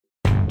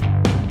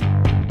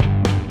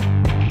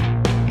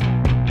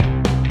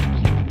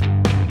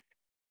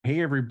Hey,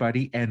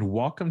 everybody, and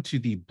welcome to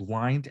the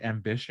Blind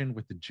Ambition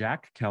with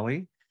Jack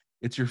Kelly.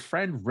 It's your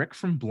friend Rick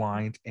from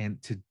Blind, and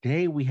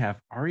today we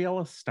have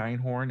Ariella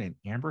Steinhorn and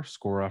Amber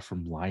Scorah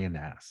from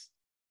Lioness.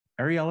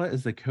 Ariella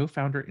is the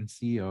co-founder and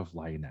CEO of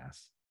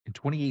Lioness. In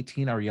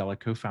 2018, Ariella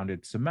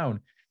co-founded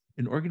Simone,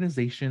 an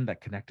organization that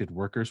connected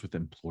workers with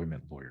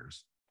employment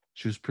lawyers.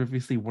 She was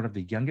previously one of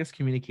the youngest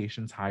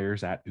communications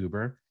hires at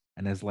Uber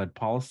and has led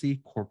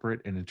policy,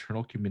 corporate, and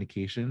internal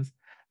communications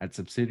at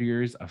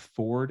subsidiaries of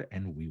Ford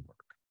and WeWork.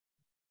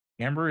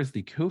 Amber is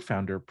the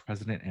co-founder,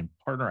 president, and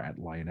partner at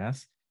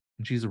Lioness,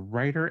 and she's a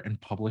writer and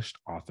published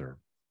author.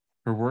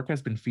 Her work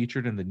has been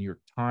featured in the New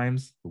York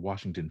Times, the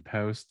Washington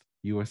Post,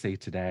 USA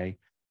Today,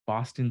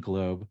 Boston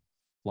Globe,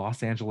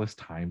 Los Angeles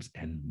Times,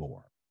 and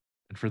more.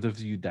 And for those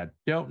of you that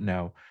don't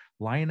know,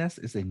 Lioness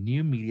is a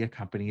new media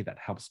company that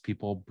helps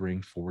people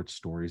bring forward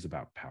stories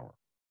about power.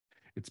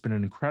 It's been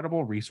an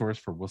incredible resource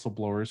for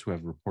whistleblowers who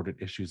have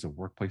reported issues of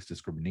workplace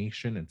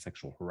discrimination and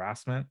sexual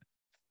harassment,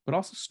 but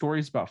also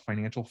stories about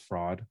financial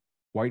fraud,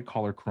 white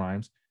collar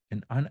crimes,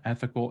 and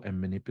unethical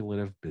and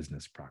manipulative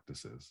business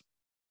practices.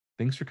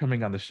 Thanks for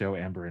coming on the show,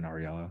 Amber and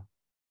Ariella.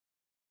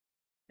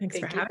 Thanks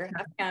for Thank you having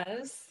for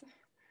having us.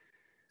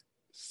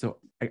 So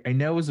I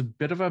know it was a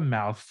bit of a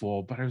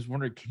mouthful, but I was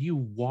wondering, can you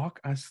walk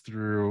us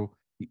through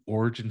the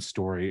origin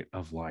story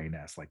of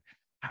Lioness? Like,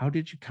 how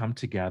did you come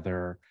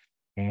together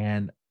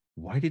and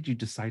why did you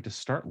decide to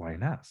start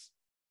Lioness?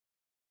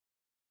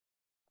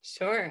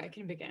 Sure, I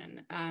can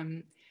begin.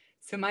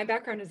 So my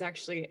background is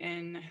actually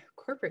in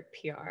corporate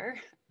PR,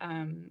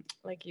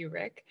 like you,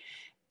 Rick.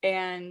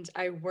 And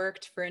I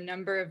worked for a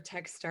number of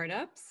tech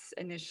startups,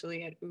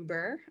 initially at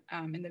Uber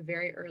in the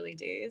very early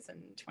days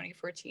in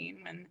 2014,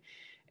 when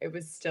it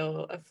was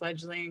still a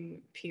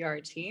fledgling PR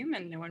team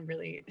and no one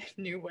really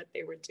knew what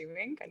they were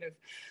doing, kind of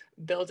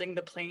building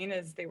the plane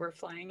as they were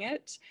flying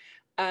it.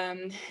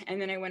 And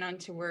then I went on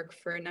to work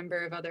for a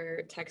number of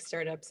other tech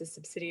startups, a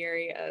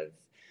subsidiary of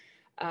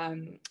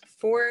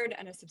Ford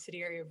and a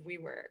subsidiary of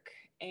WeWork.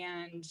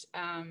 And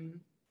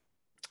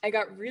I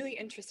got really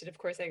interested. Of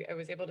course, I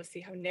was able to see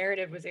how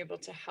narrative was able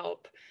to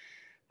help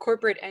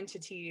corporate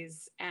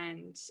entities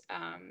and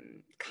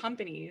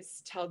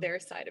companies tell their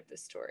side of the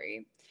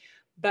story.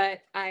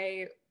 But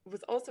I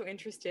was also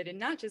interested in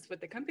not just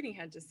what the company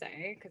had to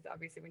say, because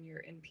obviously when you're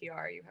in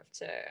PR, you have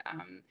to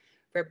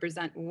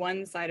represent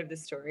one side of the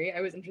story.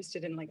 I was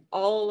interested in like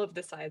all of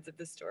the sides of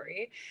the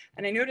story.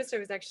 And I noticed I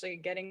was actually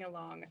getting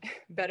along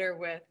better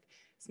with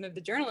some of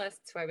the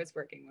journalists who I was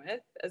working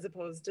with, as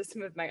opposed to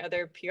some of my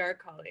other PR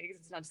colleagues.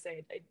 It's not to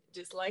say I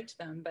disliked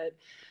them, but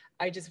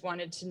I just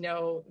wanted to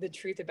know the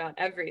truth about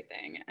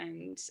everything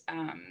and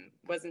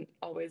wasn't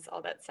always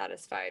all that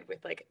satisfied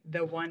with like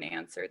the one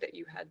answer that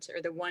you had to,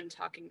 or the one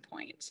talking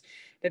point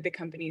that the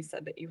company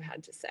said that you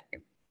had to say.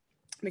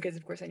 Because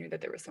of course I knew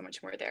that there was so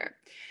much more there.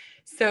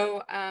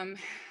 So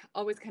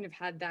always kind of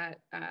had that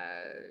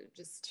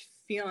just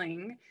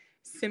feeling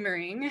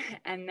simmering.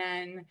 And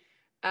then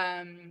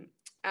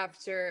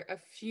after a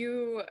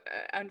few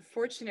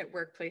unfortunate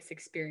workplace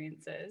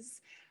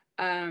experiences,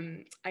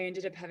 I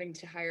ended up having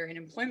to hire an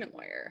employment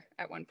lawyer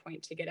at one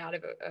point to get out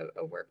of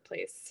a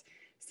workplace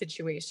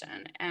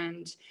situation.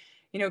 And,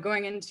 you know,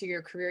 going into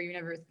your career, you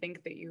never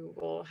think that you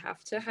will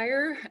have to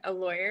hire a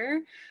lawyer.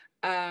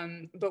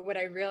 But what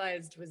I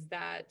realized was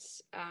that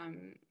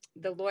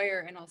the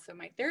lawyer and also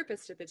my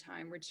therapist at the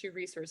time were two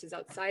resources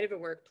outside of a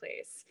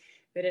workplace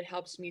that had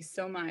helped me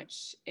so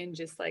much in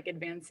just like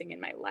advancing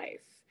in my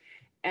life.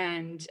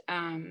 And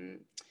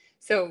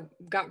so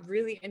got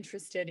really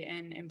interested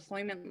in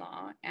employment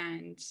law.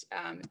 And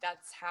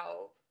that's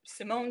how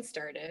Simone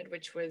started,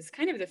 which was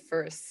kind of the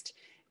first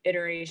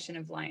iteration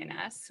of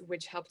Lioness,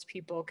 which helped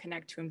people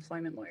connect to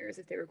employment lawyers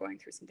if they were going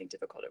through something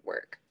difficult at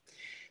work.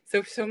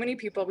 So many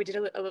people, we did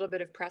a little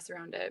bit of press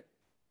around it,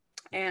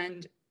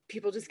 and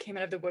people just came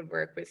out of the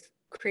woodwork with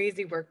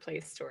crazy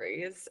workplace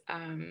stories.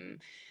 But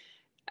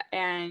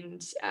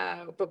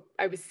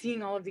I was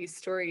seeing all of these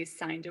stories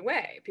signed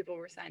away. People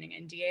were signing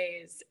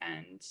NDAs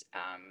and,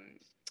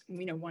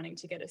 you know, wanting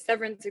to get a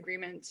severance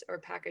agreement or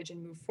package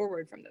and move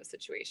forward from those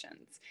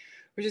situations,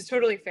 which is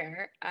totally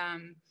fair.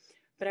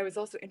 But I was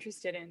also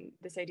interested in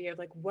this idea of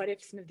like, what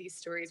if some of these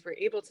stories were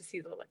able to see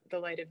the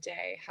light of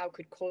day? How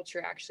could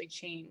culture actually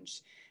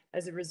change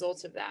as a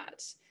result of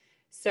that?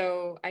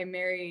 So I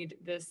married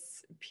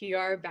this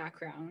PR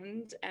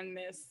background and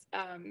this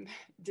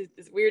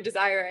weird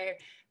desire I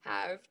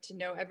have to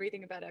know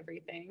everything about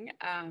everything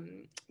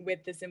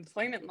with this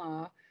employment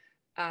law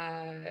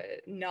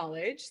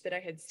knowledge that I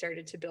had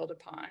started to build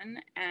upon,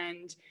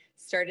 and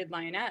started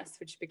Lioness,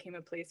 which became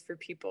a place for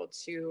people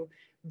to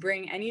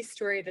bring any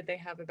story that they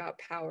have about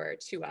power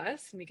to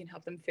us, and we can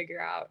help them figure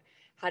out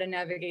how to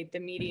navigate the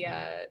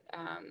media,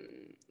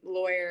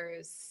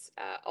 lawyers,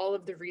 all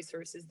of the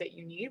resources that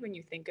you need when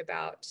you think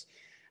about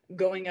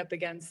going up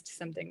against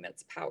something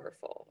that's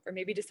powerful, or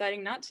maybe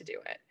deciding not to do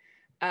it.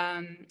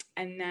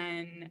 And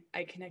then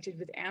I connected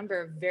with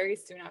Amber very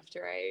soon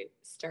after I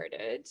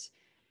started.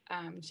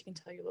 She can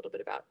tell you a little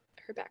bit about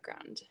her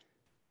background.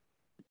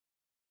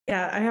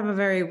 Yeah, I have a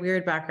very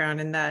weird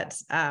background in that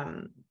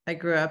I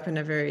grew up in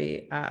a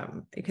very,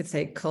 you could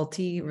say,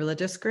 culty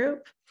religious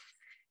group.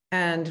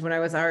 And when I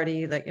was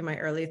already like in my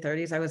early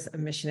 30s, I was a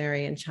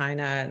missionary in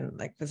China and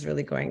like was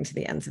really going to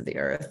the ends of the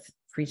earth,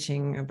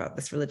 preaching about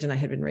this religion I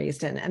had been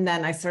raised in. And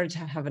then I started to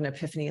have an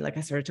epiphany, like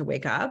I started to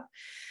wake up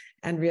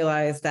and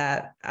realize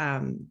that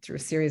through a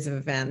series of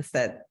events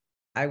that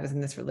I was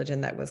in this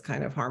religion that was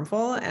kind of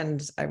harmful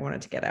and I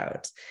wanted to get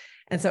out.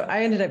 And so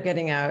I ended up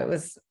getting out. It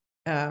was,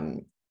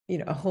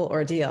 a whole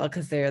ordeal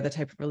because they're the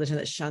type of religion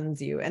that shuns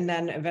you. And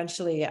then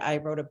eventually I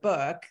wrote a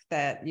book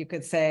that you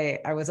could say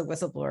I was a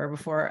whistleblower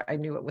before I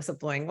knew what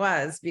whistleblowing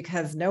was,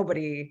 because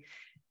nobody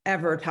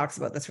ever talks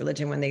about this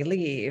religion when they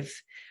leave.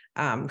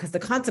 Because the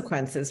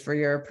consequences for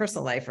your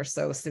personal life are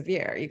so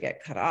severe. You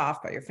get cut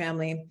off by your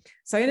family.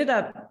 So I ended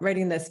up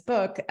writing this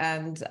book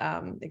and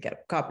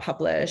it got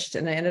published,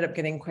 and I ended up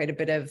getting quite a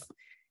bit of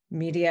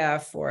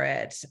media for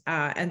it.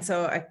 And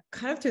so I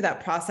kind of through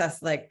that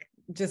process, like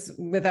just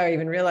without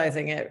even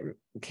realizing it,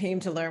 came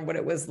to learn what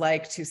it was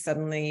like to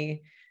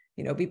suddenly,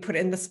 be put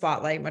in the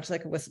spotlight, much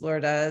like a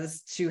whistleblower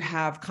does, to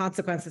have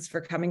consequences for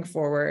coming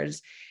forward,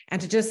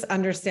 and to just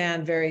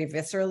understand very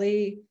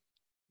viscerally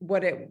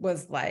what it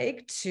was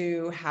like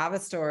to have a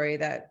story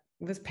that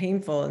was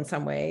painful in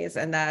some ways,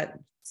 and that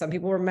some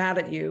people were mad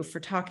at you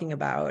for talking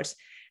about,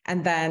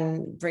 and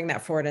then bring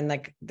that forward and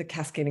like the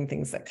cascading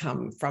things that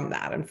come from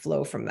that and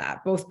flow from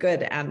that, both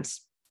good and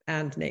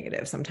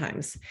negative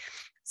sometimes.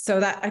 So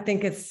that I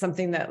think it's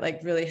something that like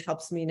really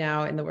helps me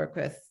now in the work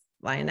with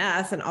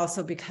Lioness. And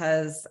also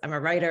because I'm a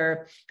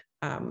writer,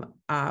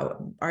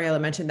 Ariella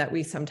mentioned that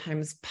we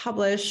sometimes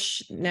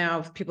publish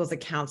now people's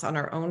accounts on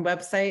our own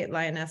website,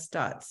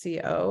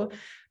 lioness.co.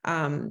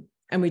 And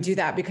we do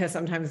that because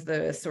sometimes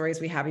the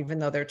stories we have, even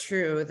though they're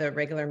true, the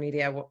regular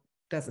media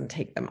doesn't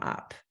take them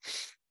up.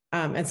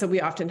 And so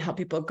we often help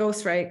people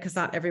ghostwrite, because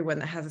not everyone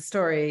that has a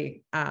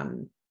story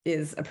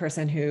is a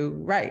person who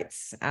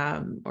writes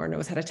or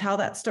knows how to tell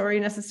that story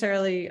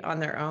necessarily on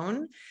their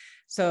own.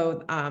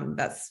 So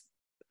that's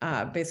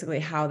basically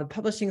how the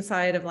publishing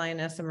side of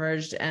Lioness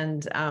emerged.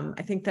 And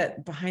I think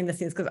that behind the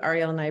scenes, because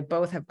Ariella and I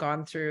both have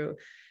gone through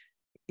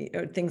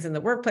things in the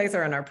workplace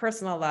or in our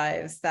personal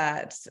lives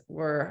that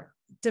were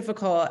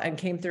difficult and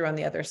came through on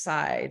the other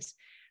side,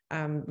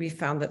 we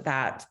found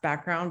that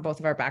background, both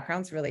of our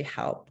backgrounds, really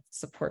help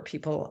support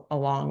people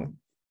along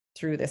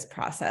through this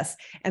process.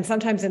 And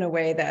sometimes in a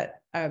way that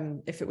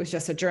if it was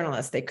just a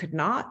journalist, they could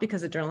not,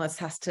 because a journalist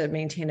has to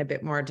maintain a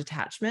bit more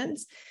detachment.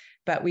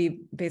 But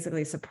we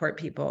basically support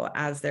people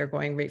as they're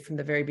going right from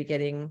the very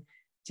beginning,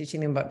 teaching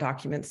them about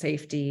document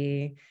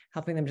safety,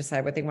 helping them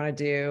decide what they want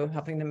to do,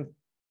 helping them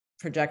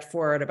project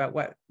forward about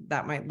what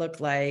that might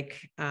look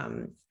like.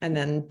 And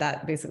then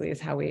that basically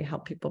is how we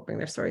help people bring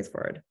their stories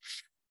forward.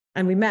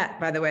 And we met,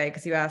 by the way,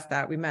 because you asked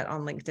that, we met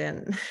on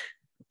LinkedIn.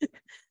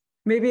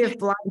 Maybe if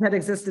Blind had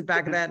existed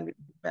back then, we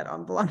met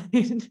on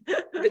Blind.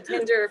 The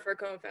Tinder for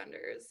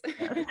co-founders.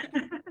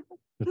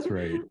 That's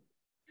right.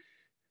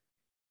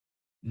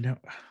 No,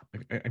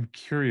 I'm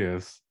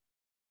curious,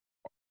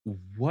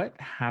 what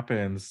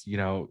happens,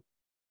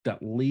 that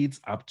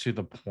leads up to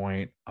the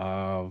point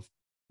of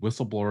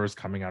whistleblowers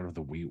coming out of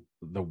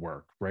the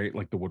work, right?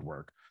 Like the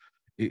woodwork.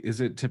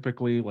 Is it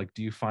typically like,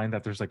 do you find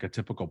that there's like a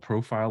typical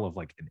profile of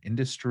like an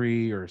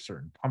industry or a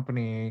certain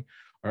company?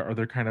 Or are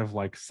there kind of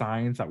like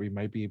signs that we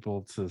might be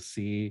able to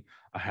see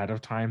ahead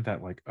of time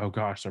that like, oh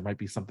gosh, there might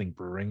be something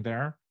brewing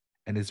there?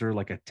 And is there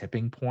like a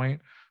tipping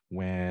point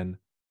when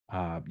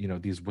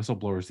these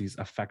whistleblowers, these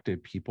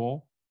affected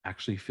people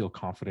actually feel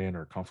confident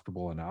or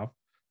comfortable enough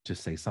to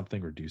say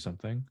something or do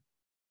something?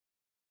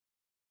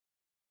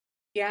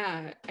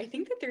 Yeah, I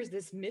think that there's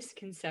this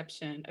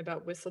misconception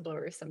about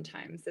whistleblowers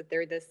sometimes, that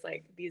they're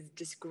these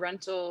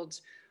disgruntled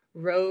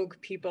rogue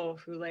people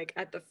who like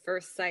at the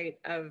first sight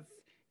of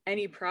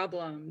any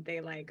problem, they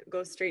like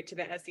go straight to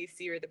the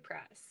SEC or the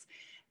press.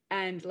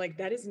 And like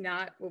that is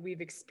not what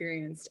we've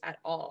experienced at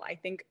all. I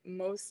think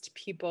most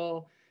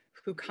people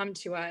who come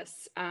to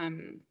us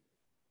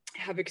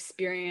have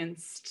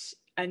experienced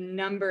a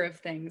number of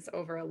things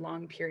over a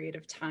long period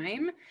of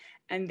time,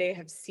 and they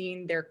have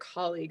seen their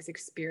colleagues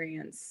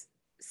experience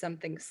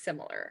something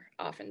similar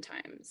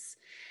oftentimes.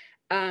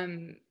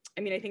 I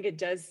think it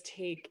does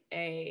take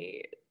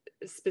a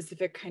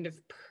specific kind of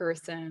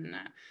person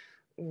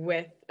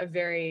with a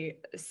very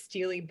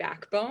steely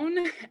backbone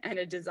and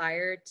a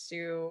desire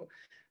to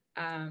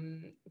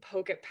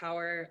poke at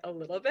power a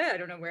little bit. I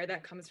don't know where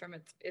that comes from,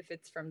 if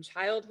it's from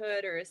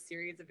childhood or a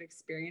series of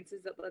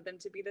experiences that led them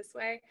to be this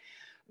way.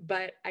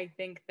 But I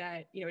think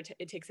that,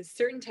 it takes a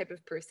certain type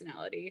of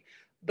personality,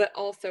 but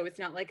also it's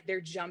not like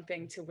they're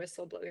jumping to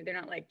whistleblow. They're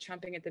not like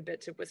chomping at the bit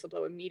to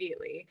whistleblow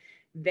immediately.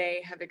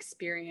 They have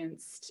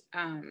experienced,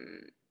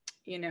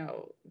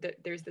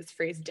 there's this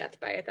phrase, death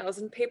by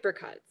 1,000 paper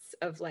cuts,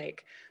 of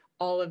like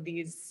all of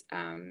these,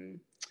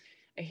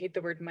 I hate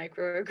the word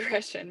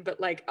microaggression,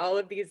 but like all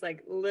of these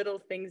like little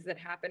things that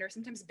happen, or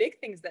sometimes big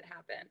things that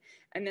happen.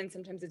 And then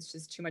sometimes it's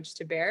just too much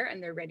to bear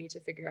and they're ready to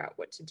figure out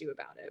what to do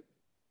about it.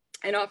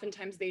 And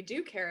oftentimes they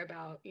do care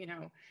about,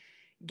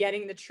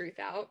 getting the truth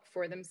out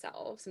for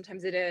themselves.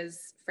 Sometimes it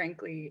is,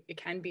 frankly, it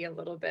can be a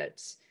little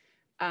bit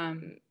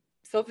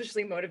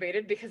selfishly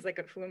motivated, because like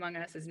who among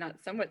us is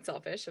not somewhat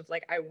selfish of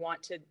like, I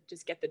want to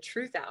just get the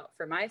truth out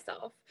for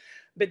myself.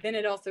 But then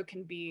it also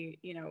can be,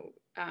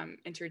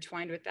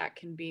 intertwined with that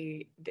can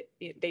be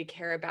they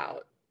care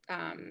about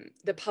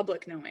the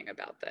public knowing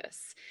about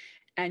this,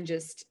 and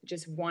just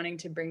wanting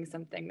to bring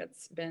something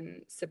that's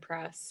been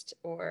suppressed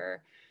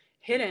or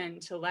hidden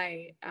to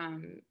light,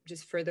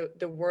 just for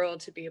the world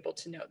to be able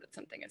to know that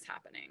something is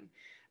happening,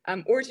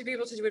 or to be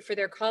able to do it for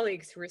their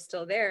colleagues who are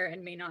still there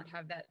and may not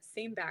have that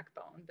same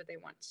backbone, but they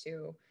want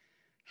to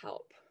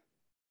help.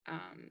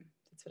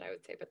 That's what I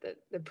would say, but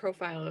the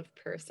profile of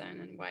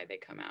person and why they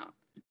come out.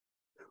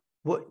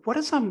 What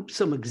are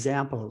some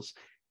examples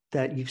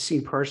that you've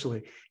seen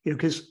personally?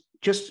 Because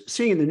just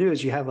seeing in the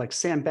news, you have like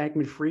Sam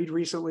Bankman-Fried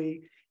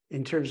recently,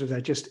 in terms of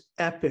that just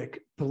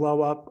epic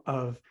blow up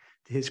of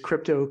his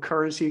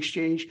cryptocurrency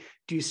exchange.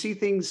 Do you see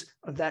things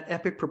of that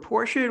epic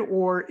proportion,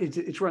 or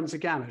it runs the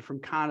gamut from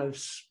kind of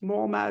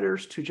small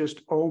matters to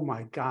just, oh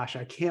my gosh,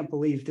 I can't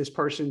believe this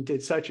person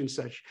did such and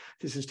such.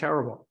 This is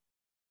terrible.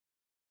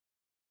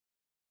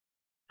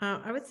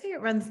 I would say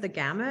it runs the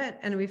gamut,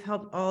 and we've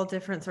helped all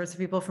different sorts of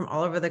people from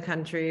all over the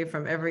country,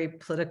 from every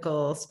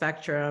political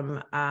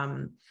spectrum.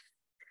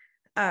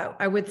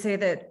 I would say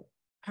that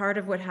part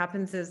of what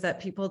happens is that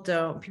people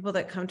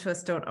that come to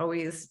us don't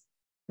always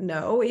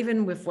know,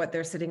 even with what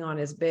they're sitting on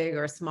is big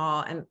or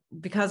small. And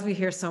because we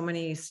hear so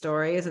many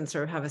stories and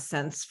sort of have a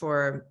sense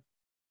for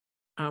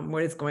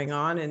what is going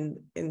on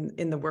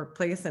in the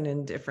workplace and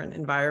in different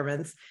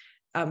environments,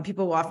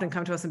 people will often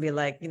come to us and be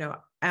like,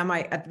 am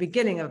I at the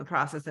beginning of the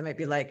process? They might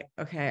be like,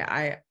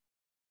 okay,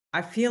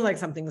 I feel like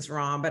something's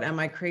wrong, but am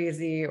I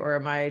crazy, or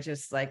am I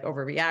just like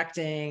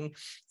overreacting?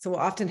 So we'll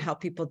often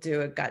help people do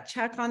a gut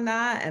check on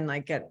that and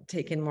like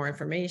take in more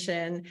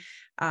information.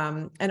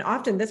 And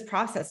often this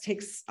process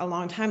takes a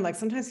long time. Like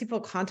sometimes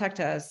people contact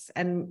us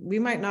and we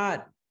might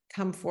not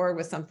come forward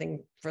with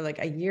something for like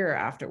a year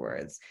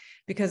afterwards,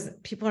 because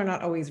people are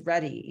not always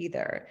ready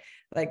either.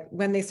 Like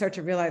when they start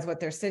to realize what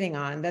they're sitting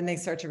on, then they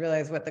start to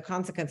realize what the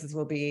consequences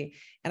will be.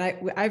 And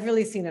I've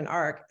really seen an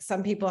arc.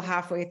 Some people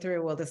halfway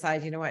through will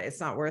decide, you know what, it's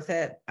not worth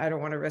it. I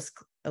don't want to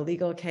risk a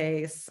legal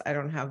case. I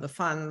don't have the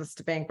funds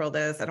to bankroll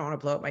this. I don't want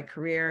to blow up my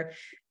career.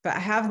 But I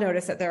have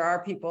noticed that there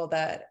are people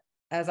that,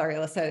 as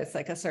Ariella said, it's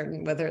like a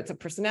certain, whether it's a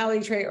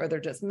personality trait or they're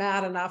just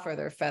mad enough or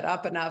they're fed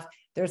up enough,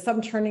 there's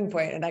some turning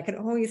point. And I can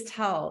always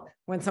tell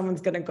when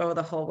someone's going to go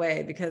the whole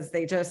way, because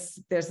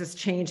there's this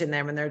change in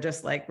them and they're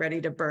just like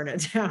ready to burn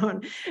it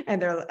down. And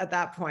they're at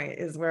that point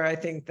is where I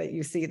think that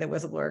you see the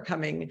whistleblower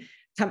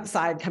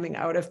side coming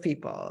out of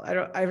people.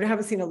 I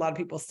haven't seen a lot of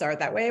people start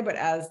that way, but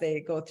as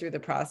they go through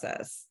the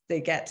process, they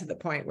get to the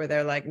point where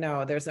they're like,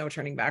 no, there's no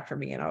turning back for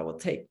me, and I will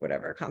take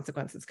whatever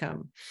consequences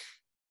come.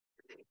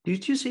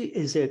 Did you see,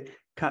 is it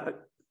kind of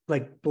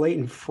like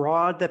blatant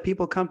fraud that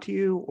people come to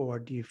you, or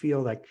do you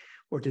feel like,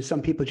 or do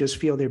some people just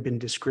feel they've been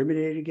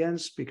discriminated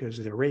against because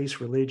of their race,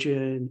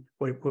 religion,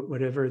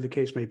 whatever the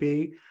case may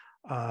be?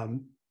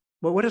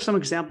 What are some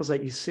examples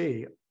that you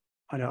see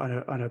on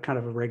a kind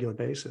of a regular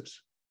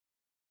basis?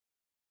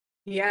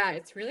 Yeah,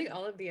 it's really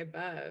all of the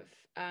above.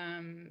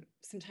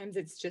 Sometimes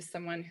it's just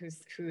someone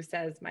who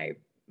says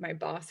my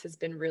boss has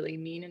been really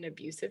mean and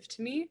abusive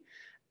to me,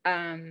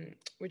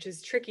 which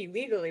is tricky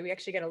legally. We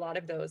actually get a lot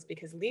of those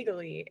because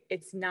legally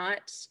it's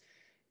not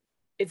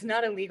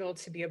illegal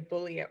to be a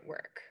bully at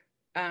work.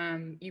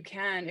 You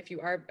can, if you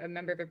are a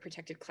member of a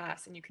protected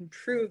class and you can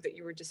prove that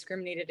you were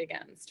discriminated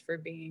against for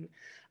being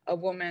a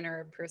woman or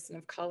a person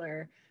of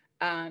color,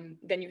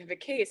 then you have a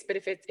case. But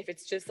if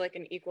it's just like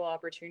an equal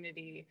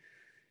opportunity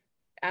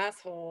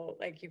asshole,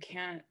 like you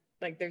can't,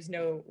 like there's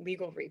no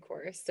legal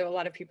recourse. So a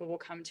lot of people will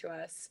come to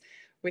us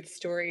with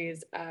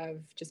stories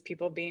of just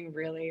people being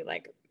really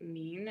like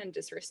mean and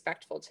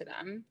disrespectful to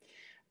them.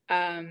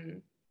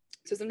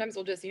 So sometimes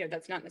we'll just,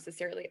 that's not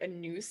necessarily a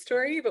news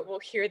story, but we'll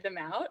hear them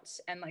out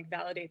and like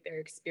validate their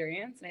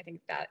experience. And I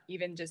think that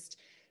even just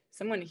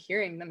someone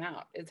hearing them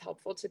out is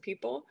helpful to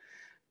people.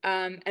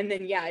 And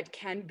then, yeah, it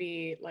can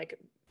be like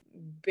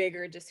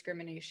bigger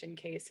discrimination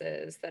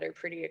cases that are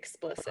pretty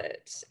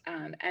explicit.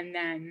 And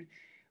then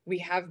we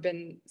have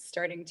been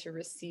starting to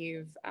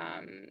receive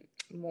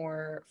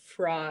more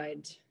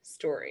fraud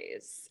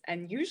stories.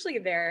 And usually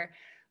they're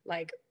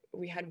like,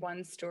 we had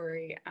one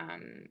story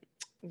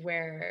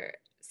where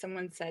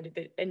someone said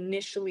that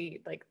initially,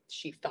 like,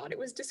 she thought it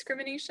was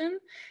discrimination,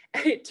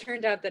 and it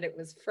turned out that it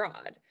was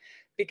fraud,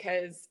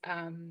 because,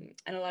 and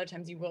a lot of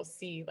times you will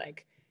see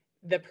like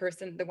the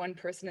one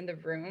person in the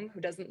room who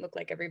doesn't look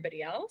like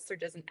everybody else, or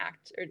doesn't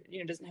act, or,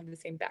 doesn't have the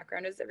same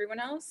background as everyone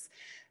else.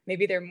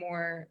 Maybe they're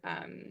more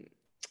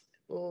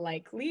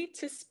likely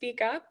to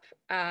speak up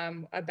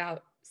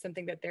about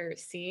something that they're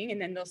seeing,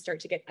 and then they'll start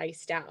to get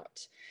iced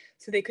out.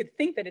 So they could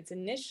think that it's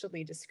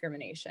initially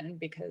discrimination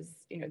because,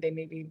 they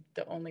may be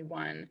the only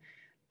one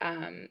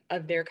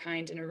of their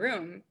kind in a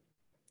room.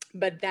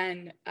 But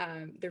then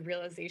the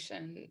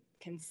realization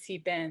can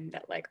seep in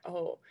that like,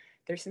 oh,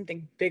 there's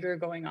something bigger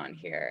going on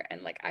here.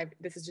 And like,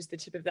 this is just the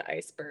tip of the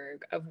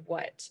iceberg of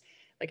what,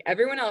 like,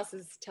 everyone else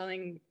is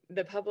telling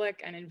the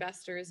public and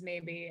investors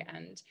maybe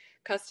and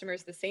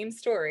customers the same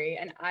story.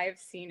 And I've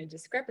seen a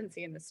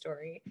discrepancy in the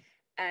story,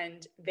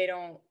 and they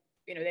don't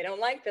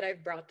like that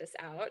I've brought this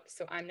out.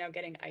 So I'm now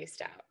getting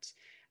iced out.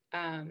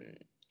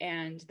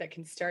 And that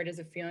can start as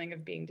a feeling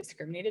of being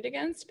discriminated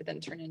against, but then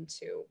turn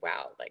into,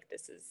 wow, like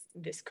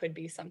this could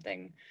be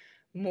something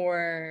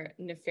more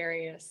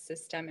nefarious,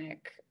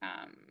 systemic,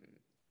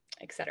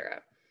 et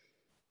cetera.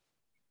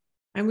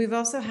 And we've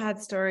also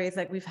had stories,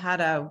 like we've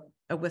had a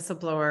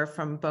whistleblower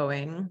from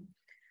Boeing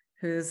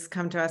who's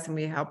come to us, and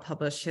we helped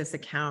publish his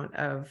account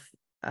of,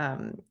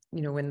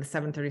 when the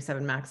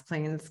 737 MAX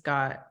planes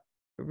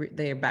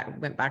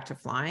went back to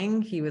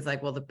flying. He was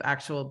like, well, the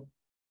actual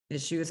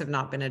issues have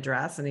not been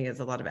addressed, and he has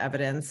a lot of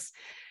evidence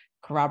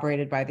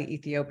corroborated by the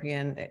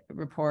Ethiopian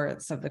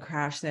reports of the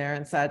crash there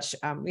and such.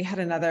 We had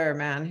another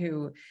man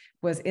who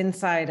was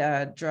inside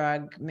a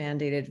drug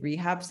mandated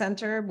rehab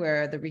center,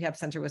 where the rehab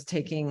center was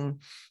taking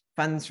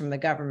funds from the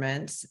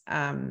government,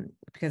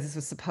 because this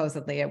was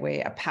supposedly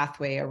a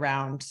pathway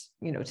around,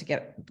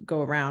 to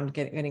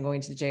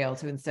going to jail,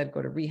 to instead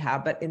go to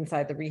rehab. But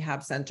inside the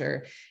rehab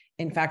center,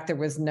 in fact, there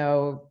was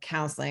no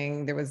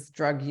counseling. There was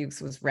drug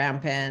use was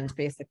rampant.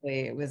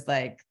 Basically, it was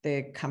like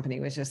the company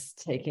was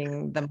just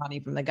taking the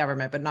money from the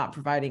government, but not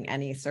providing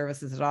any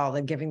services at all,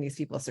 and giving these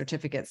people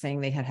certificates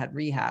saying they had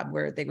rehab,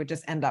 where they would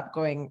just end up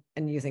going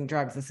and using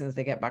drugs as soon as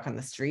they get back on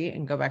the street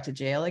and go back to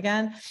jail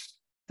again.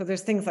 So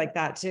there's things like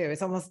that too.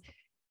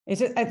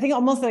 I think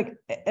almost like,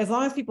 as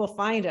long as people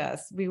find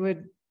us, we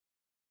would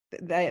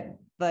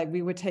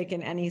take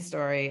in any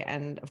story,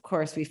 and of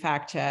course we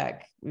fact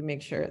check, we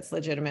make sure it's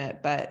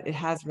legitimate, but it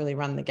has really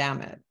run the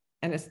gamut.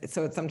 And it's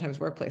sometimes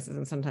workplaces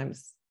and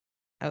sometimes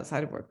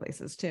outside of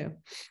workplaces too.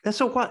 That's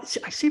so what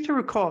I seem to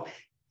recall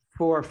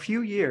for a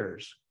few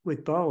years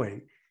with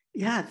Boeing,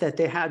 that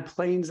they had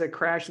planes that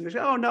crashed and they say,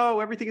 oh no,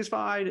 everything is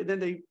fine. And then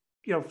they,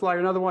 fly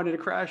another one and it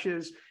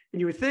crashes. And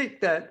you would think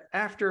that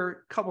after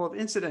a couple of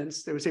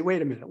incidents, they would say,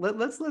 wait a minute,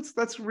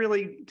 let's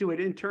really do an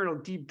internal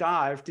deep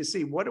dive to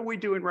see what are we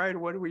doing right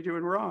and what are we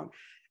doing wrong.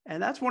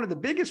 And that's one of the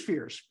biggest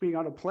fears, being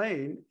on a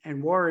plane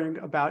and worrying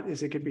about,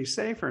 is it going to be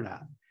safe or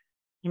not?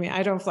 I mean,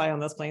 I don't fly on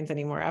those planes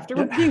anymore after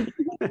being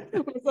a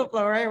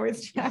whistleblower. I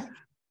always check.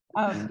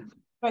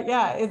 But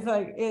yeah, it's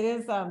like,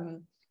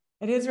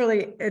 it is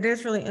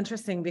really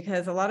interesting,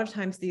 because a lot of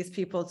times these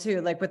people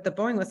too, like with the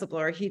Boeing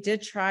whistleblower, he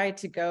did try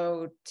to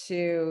go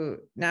to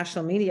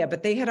national media,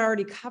 but they had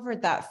already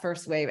covered that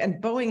first wave.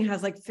 And Boeing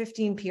has like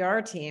 15 PR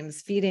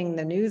teams feeding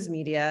the news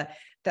media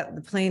that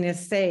the plane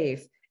is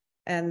safe,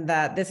 and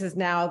that this is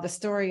now the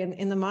story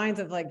in the minds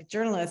of like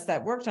journalists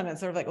that worked on it.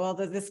 Sort of like, well,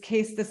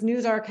 this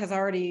news arc has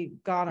already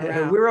gone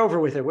around. We're over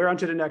with it. We're on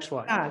to the next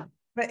one. Yeah.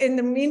 But in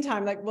the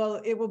meantime, like, well,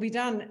 it will be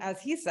done,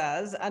 as he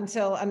says,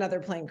 until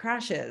another plane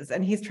crashes,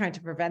 and he's trying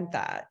to prevent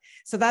that.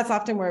 So that's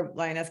often where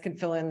Lioness can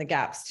fill in the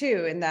gaps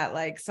too, in that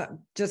like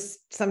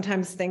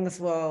sometimes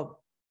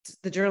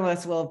the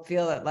journalists will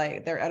feel that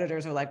like their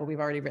editors are like, well, we've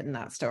already written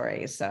that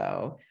story,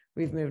 so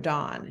we've moved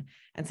on.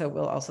 And so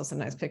we'll also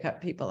sometimes pick up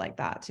people like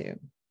that too.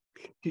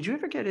 Did you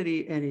ever get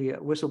any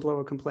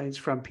whistleblower complaints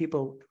from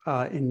people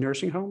in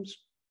nursing homes,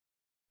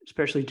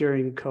 especially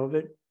during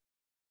COVID?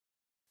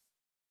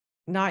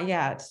 Not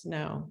yet,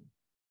 no.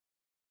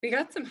 We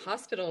got some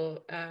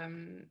hospital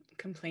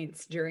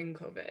complaints during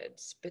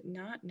COVID, but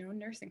no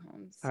nursing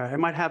homes. All right, I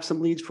might have some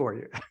leads for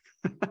you.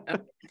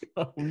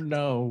 Oh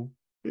no.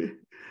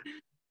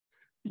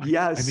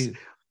 Yes.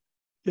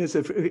 Yes,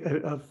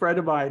 a friend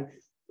of mine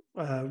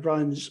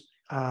runs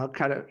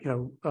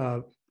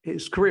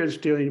his career is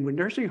dealing with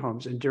nursing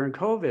homes, and during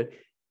COVID,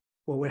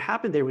 well, what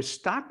happened, they were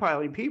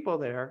stockpiling people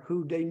there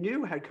who they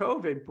knew had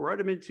COVID, brought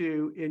them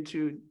into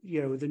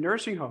the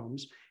nursing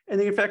homes, and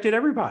they infected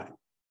everybody.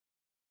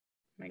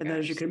 And then,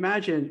 as you can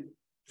imagine,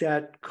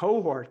 that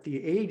cohort,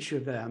 the age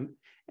of them,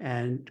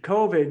 and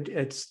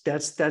COVID,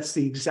 that's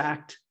the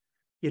exact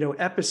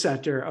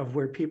epicenter of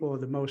where people are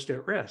the most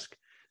at risk.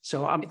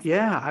 So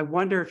I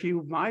wonder if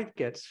you might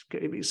get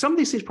some of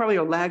these things. Probably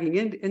a lagging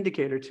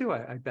indicator too,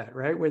 I bet,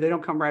 right? Where they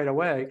don't come right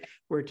away,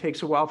 where it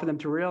takes a while for them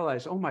to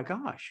realize, oh my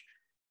gosh,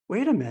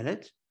 wait a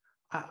minute,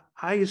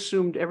 I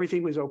assumed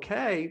everything was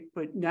okay,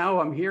 but now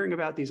I'm hearing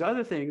about these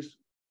other things.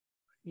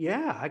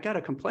 Yeah, I got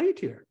a complaint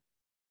here.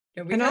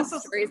 Yeah, we've had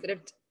stories that have.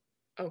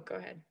 Oh, go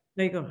ahead.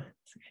 There you go. Okay.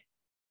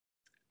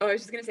 Oh, I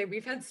was just going to say,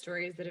 we've had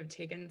stories that have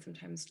taken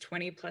sometimes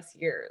 20 plus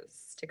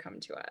years to come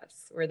to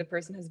us, where the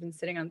person has been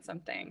sitting on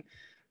something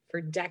for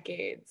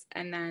decades,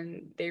 and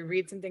then they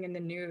read something in the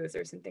news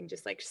or something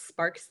just like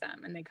sparks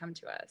them and they come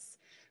to us.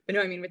 But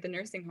no, I mean, with the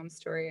nursing home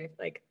story,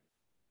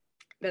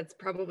 that's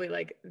probably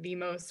like the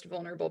most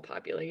vulnerable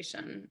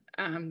population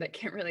that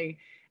can't really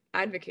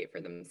advocate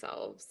for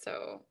themselves.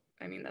 So,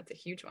 I mean, that's a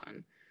huge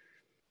one.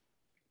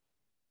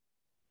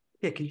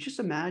 Yeah, can you just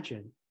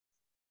imagine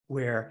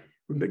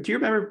do you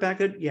remember back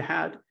then you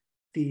had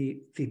the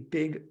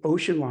big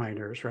ocean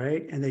liners,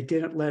 right? And they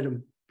didn't let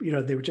them,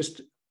 they were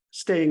just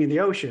staying in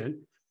the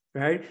ocean.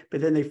 right?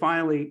 But then they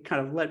finally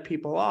kind of let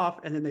people off,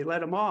 and then they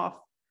let them off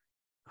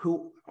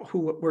who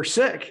were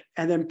sick,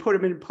 and then put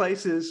them in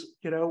places,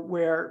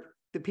 where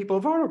the people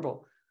are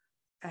vulnerable.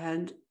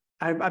 And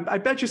I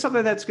bet you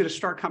something that's going to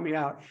start coming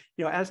out,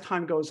 as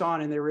time goes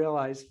on, and they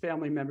realize,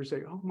 family members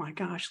say, oh my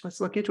gosh,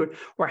 let's look into it.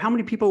 Or how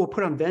many people were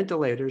put on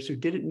ventilators who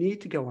didn't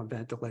need to go on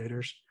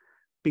ventilators,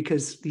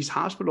 because these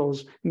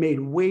hospitals made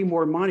way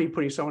more money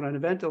putting someone on a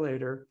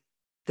ventilator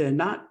than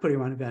not putting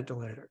them on a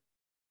ventilator.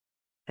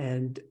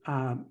 And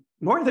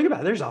more I think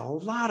about it, there's a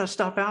lot of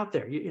stuff out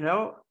there.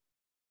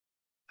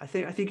 I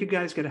think you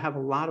guys are going to have a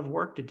lot of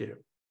work to do.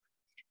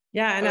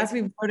 Yeah, and as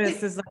we've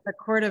noticed, is like the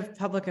court of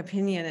public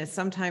opinion is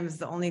sometimes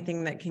the only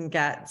thing that can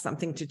get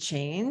something to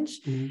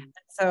change. Mm-hmm.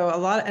 So a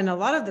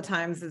lot of the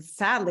times, it's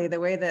sadly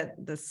the way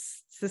that the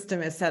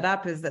system is set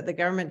up is that the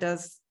government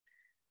does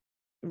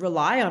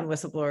rely on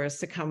whistleblowers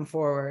to come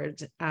forward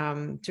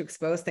to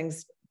expose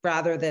things,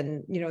 rather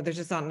than, there's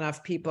just not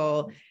enough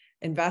people,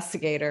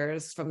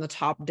 investigators from the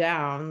top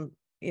down.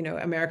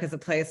 America's a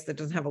place that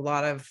doesn't have a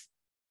lot of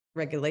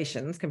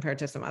regulations compared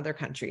to some other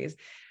countries.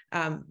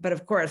 But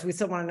of course, we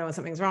still want to know when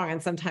something's wrong.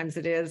 And sometimes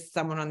it is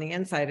someone on the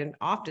inside, and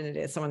often it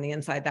is someone on the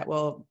inside that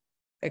will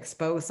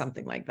expose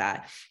something like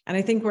that. And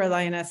I think where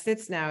Lioness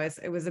sits now is,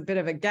 it was a bit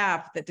of a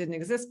gap that didn't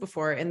exist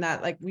before, in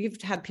that, like,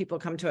 we've had people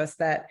come to us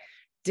that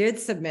did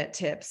submit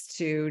tips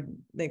to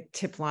the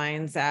tip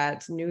lines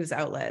at news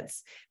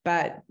outlets,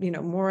 but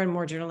more and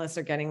more journalists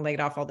are getting laid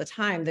off all the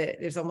time. That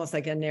there's almost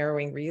like a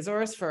narrowing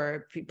resource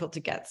for people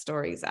to get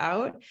stories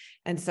out.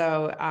 And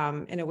so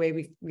in a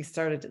way,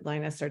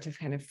 Lioness started to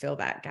kind of fill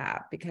that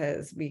gap,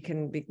 because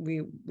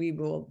we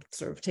will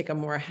sort of take a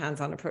more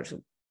hands-on approach.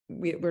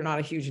 We're not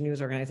a huge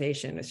news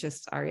organization. It's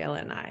just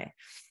Ariella and I.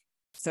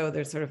 So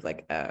there's sort of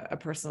like a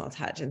personal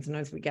touch. And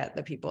sometimes we get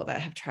the people that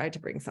have tried to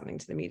bring something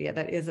to the media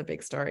that is a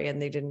big story, and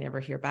they didn't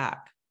ever hear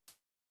back.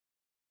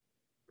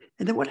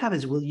 And then what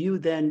happens? Will you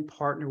then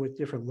partner with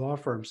different law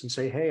firms and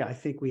say, hey, I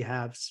think we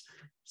have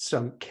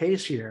some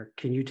case here.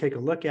 Can you take a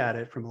look at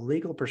it from a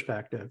legal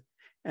perspective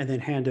and then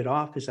hand it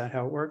off? Is that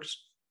how it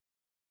works?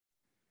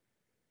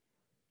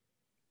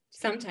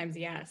 Sometimes,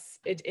 yes.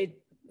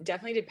 It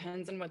definitely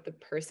depends on what the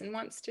person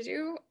wants to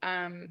do.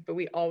 But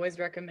we always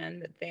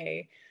recommend that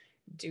they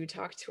do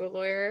talk to a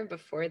lawyer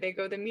before they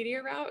go the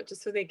media route,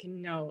 just so they can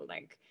know,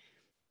 like,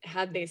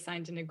 had they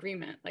signed an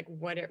agreement, like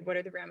what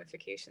are the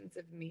ramifications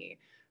of me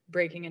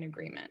breaking an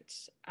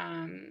agreement?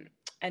 And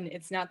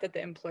it's not that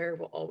the employer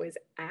will always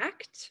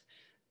act,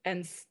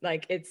 and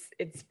like it's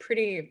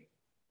pretty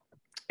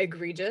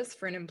egregious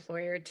for an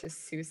employer to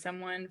sue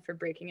someone for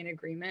breaking an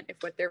agreement if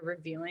what they're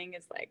revealing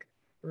is like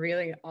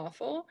really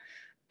awful.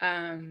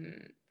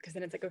 Because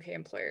then it's like, okay,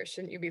 employer,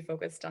 shouldn't you be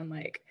focused on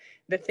like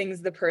the things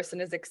the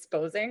person is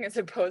exposing as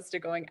opposed to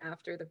going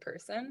after the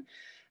person?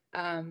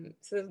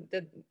 So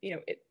that,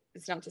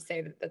 it's not to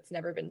say that that's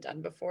never been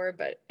done before,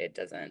 but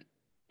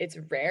it's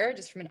rare,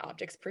 just from an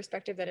optics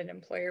perspective, that an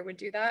employer would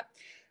do that.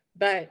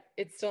 But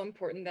it's still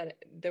important that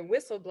the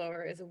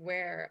whistleblower is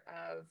aware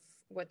of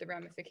what the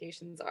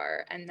ramifications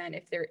are. And then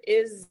if there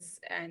is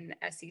an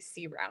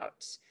SEC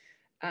route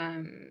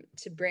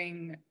to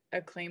bring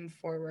a claim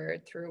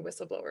forward through a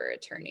whistleblower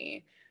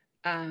attorney,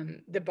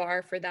 the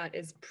bar for that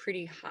is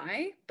pretty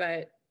high,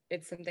 but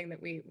it's something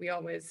that we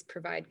always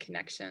provide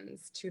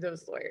connections to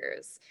those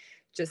lawyers,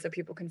 just so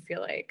people can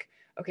feel like,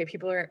 okay,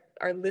 people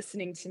are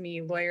listening to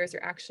me. Lawyers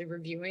are actually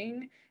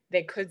reviewing.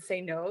 They could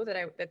say no,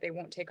 that they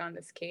won't take on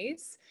this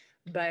case,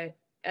 but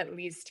at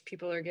least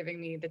people are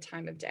giving me the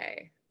time of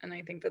day. And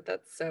I think that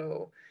that's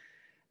so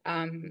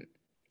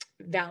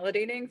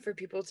validating for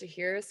people to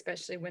hear,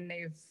 especially when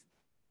they've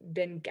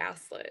been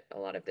gaslit a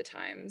lot of the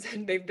times,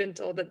 and they've been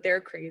told that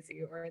they're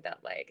crazy, or that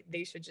like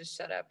they should just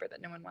shut up, or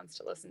that no one wants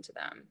to listen to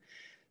them.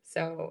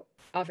 So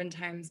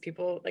oftentimes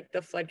people, like,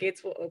 the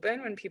floodgates will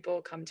open when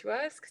people come to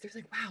us, because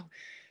they're like, wow,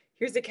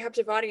 here's a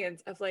captive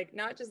audience of like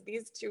not just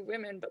these two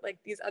women, but like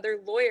these other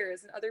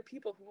lawyers and other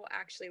people who will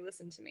actually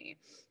listen to me,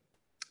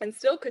 and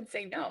still could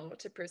say no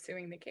to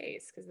pursuing the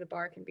case because the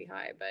bar can be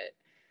high. But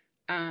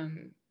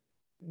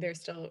they're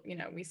still,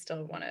 we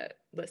still want to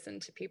listen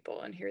to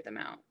people and hear them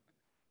out.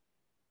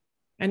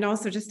 And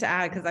also, just to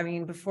add, because I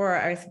mean, before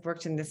I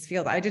worked in this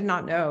field, I did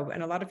not know,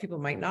 and a lot of people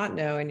might not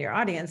know in your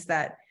audience,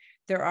 that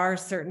there are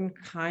certain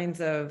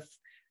kinds of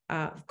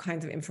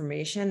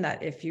information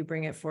that if you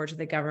bring it forward to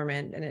the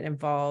government and it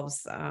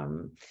involves,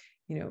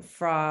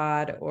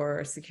 fraud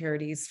or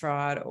securities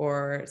fraud,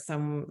 or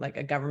some like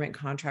a government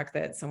contract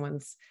that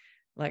someone's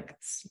like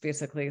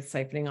basically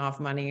siphoning off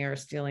money or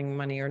stealing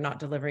money or not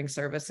delivering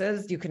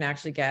services, you can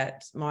actually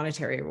get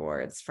monetary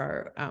rewards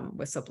for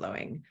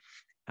whistleblowing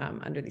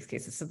under these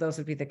cases. So those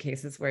would be the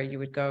cases where you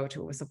would go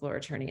to a whistleblower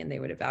attorney and they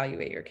would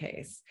evaluate your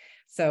case.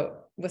 So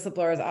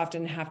whistleblowers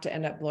often have to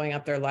end up blowing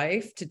up their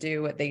life to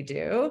do what they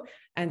do.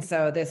 And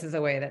so this is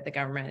a way that the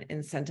government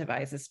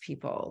incentivizes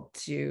people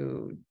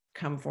to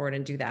come forward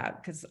and do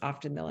that, because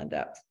often they'll end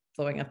up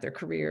blowing up their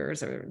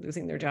careers or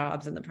losing their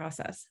jobs in the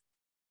process.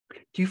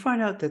 Do you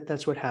find out that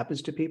that's what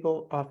happens to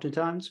people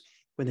oftentimes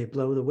when they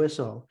blow the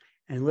whistle?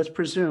 And let's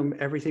presume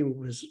everything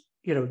was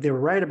they were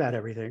right about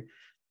everything,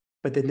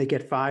 but then they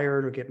get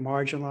fired or get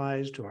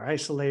marginalized or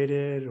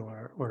isolated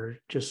or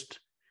just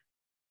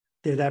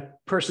they're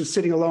that person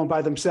sitting alone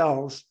by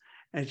themselves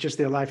and it's just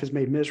their life is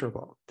made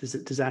miserable.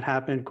 Does that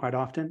happen quite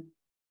often?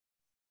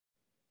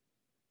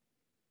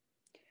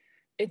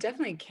 It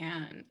definitely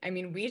can. I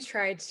mean,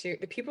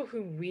 the people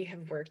who we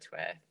have worked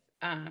with,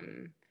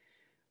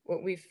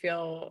 what we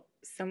feel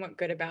somewhat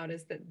good about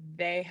is that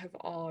they have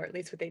all, or at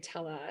least what they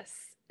tell us,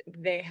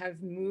 they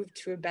have moved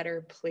to a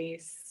better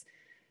place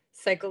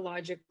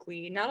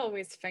psychologically, not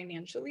always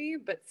financially,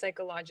 but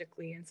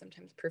psychologically and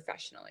sometimes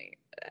professionally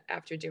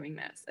after doing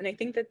this. And I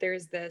think that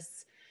there's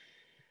this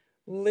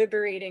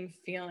liberating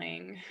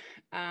feeling,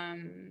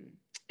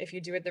 if you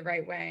do it the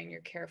right way and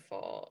you're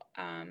careful,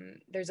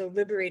 there's a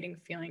liberating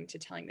feeling to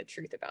telling the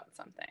truth about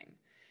something.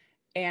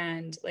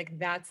 And like,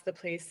 that's the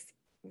place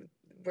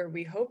where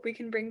we hope we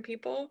can bring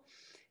people.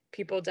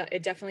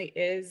 It definitely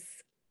is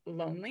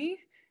lonely.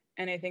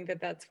 And I think that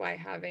that's why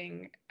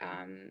having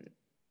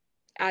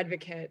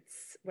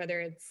advocates, whether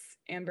it's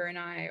Amber and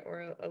I,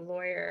 or a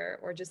lawyer,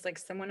 or just like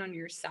someone on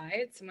your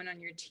side, someone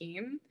on your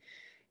team,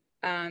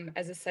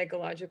 as a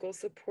psychological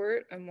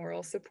support, a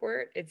moral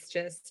support,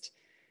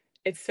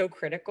 it's so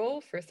critical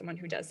for someone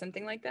who does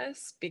something like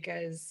this,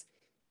 because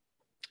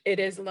it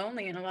is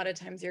lonely. And a lot of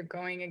times you're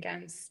going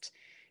against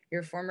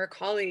your former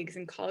colleagues,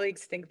 and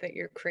colleagues think that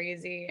you're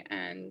crazy.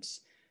 And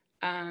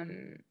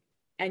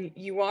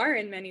you are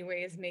in many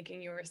ways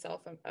making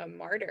yourself a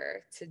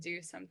martyr to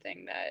do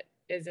something that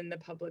is in the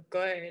public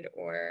good,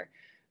 or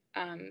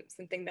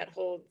something that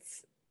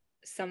holds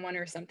someone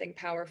or something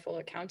powerful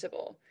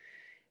accountable.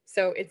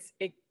 So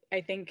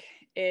I think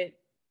it's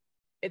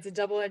a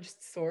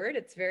double-edged sword.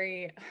 It's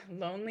very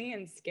lonely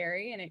and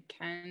scary, and it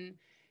can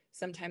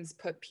sometimes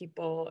put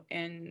people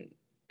in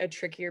a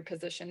trickier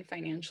position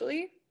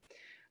financially.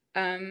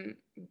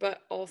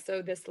 But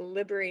also this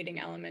liberating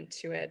element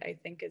to it, I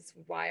think, is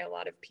why a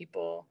lot of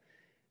people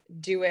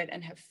do it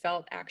and have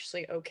felt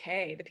actually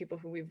okay. The people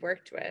who we've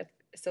worked with,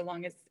 so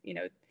long as,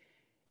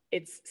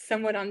 it's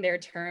somewhat on their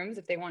terms,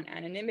 if they want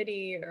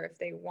anonymity or if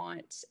they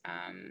want,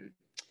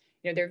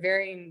 there are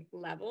varying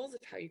levels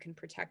of how you can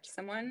protect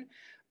someone.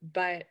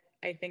 But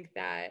I think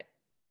that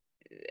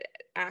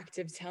act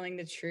of telling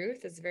the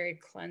truth is very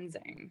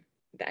cleansing,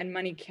 and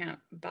money can't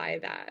buy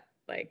that.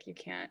 Like, you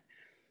can't,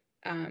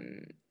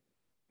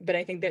 but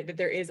I think that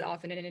there is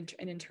often an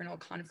internal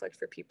conflict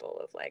for people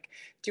of like,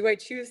 do I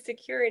choose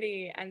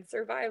security and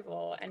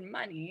survival and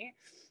money,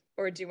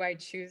 or do I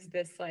choose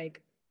this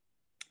like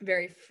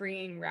very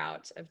freeing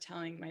route of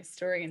telling my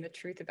story and the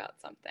truth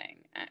about something,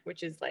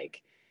 which is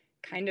like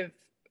kind of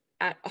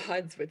at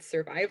odds with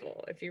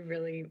survival if you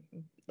really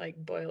like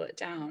boil it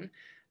down.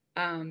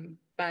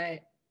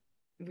 But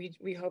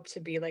we hope to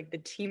be like the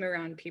team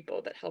around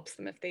people that helps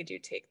them if they do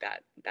take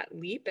that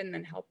leap, and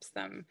then helps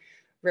them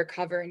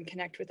recover and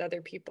connect with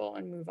other people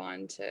and move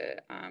on to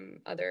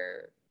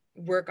other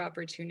work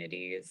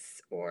opportunities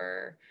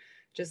or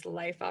just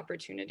life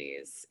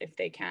opportunities if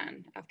they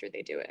can after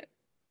they do it.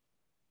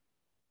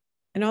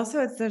 And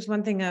also there's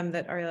one thing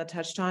that Ariella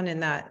touched on in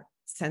that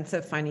sense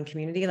of finding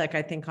community. Like,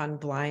 I think on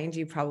Blind,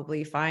 you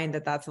probably find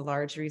that that's a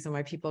large reason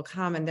why people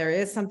come. And there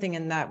is something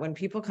in that when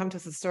people come to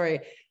us with a story,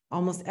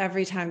 almost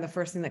every time the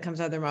first thing that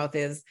comes out of their mouth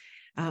is,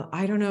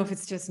 I don't know if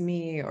it's just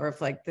me or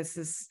if like this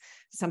is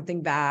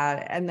something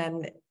bad. And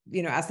then,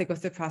 as they go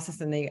through the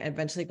process and they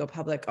eventually go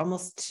public,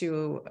 almost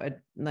to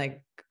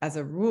as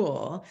a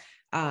rule,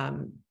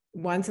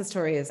 once a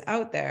story is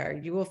out there,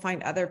 you will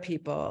find other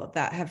people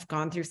that have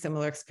gone through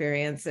similar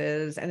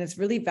experiences, and it's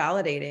really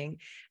validating.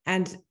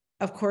 And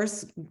of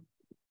course,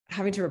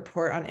 having to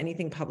report on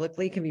anything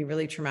publicly can be a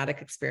really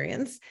traumatic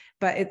experience,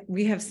 but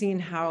we have seen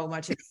how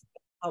much it's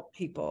helped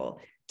people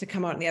to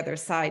come out on the other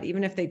side,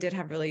 even if they did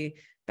have really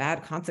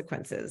bad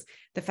consequences.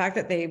 The fact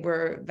that they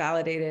were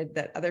validated,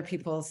 that other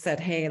people said,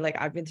 hey, like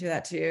I've been through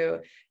that too,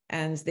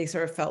 and they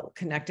sort of felt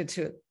connected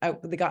to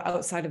it, they got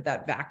outside of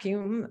that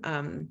vacuum,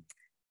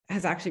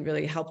 has actually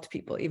really helped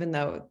people, even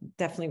though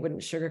definitely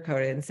wouldn't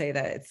sugarcoat it and say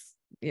that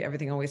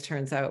everything always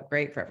turns out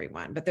great for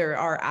everyone. But there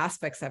are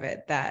aspects of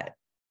it that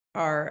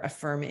are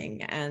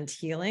affirming and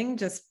healing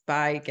just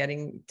by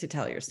getting to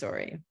tell your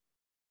story.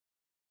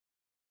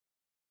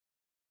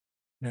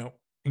 Now,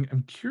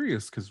 I'm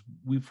curious because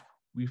we've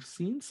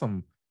seen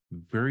some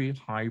very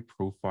high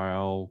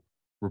profile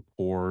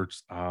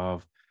reports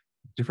of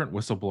different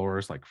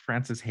whistleblowers like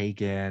Frances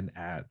Hagen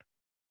at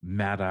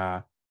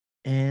Meta,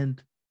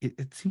 and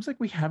it seems like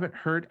we haven't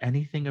heard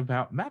anything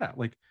about Meta.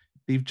 Like,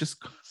 they've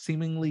just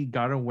seemingly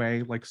got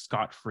away like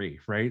scot-free,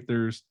 right?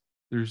 There's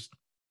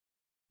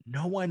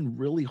no one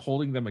really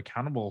holding them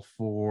accountable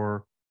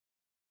for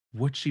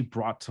what she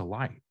brought to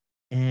light.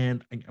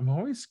 And I'm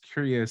always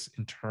curious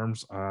in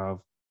terms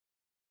of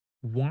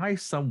why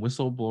some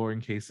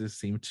whistleblowing cases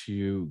seem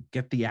to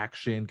get the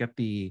action, get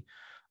the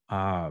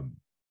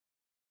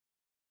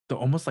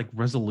almost like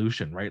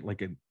resolution, right?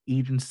 Like an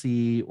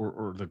agency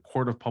or the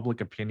court of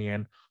public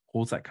opinion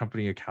holds that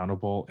company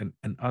accountable,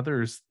 and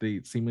others they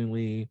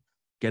seemingly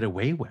get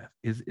away with.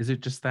 Is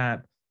it just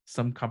that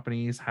some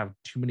companies have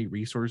too many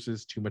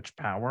resources, too much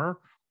power,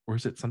 or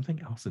is it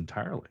something else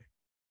entirely?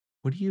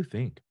 What do you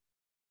think?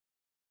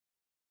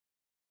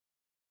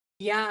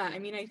 Yeah, I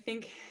mean, I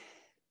think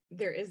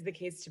there is the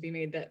case to be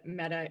made that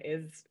Meta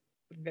is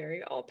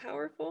very all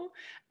powerful.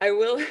 I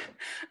will,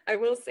 I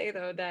will say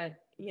though that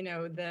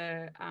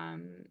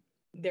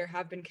there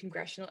have been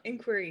congressional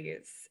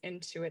inquiries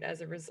into it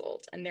as a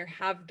result, and there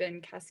have been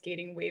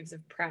cascading waves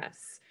of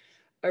press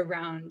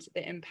around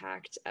the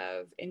impact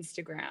of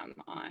Instagram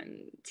on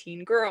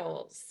teen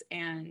girls.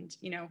 And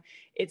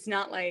it's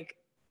not like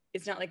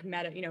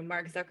Meta,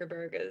 Mark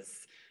Zuckerberg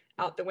is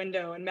out the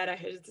window and Meta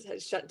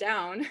has shut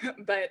down,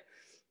 but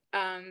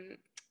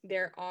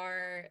there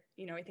are,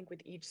 I think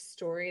with each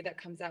story that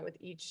comes out, with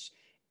each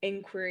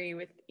inquiry,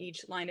 with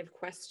each line of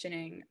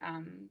questioning,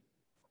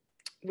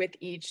 with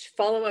each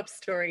follow-up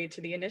story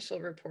to the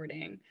initial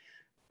reporting,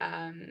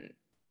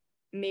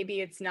 maybe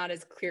it's not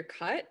as clear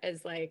cut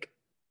as like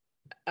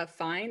a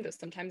fine, though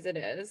sometimes it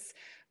is.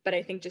 But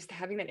I think just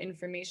having that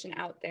information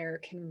out there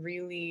can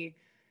really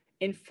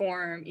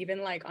inform,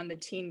 even like on the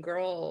teen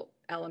girl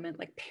element,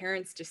 like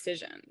parents'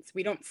 decisions.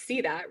 We don't see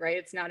that, right?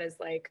 It's not as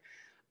like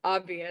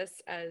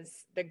obvious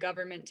as the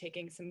government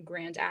taking some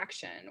grand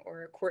action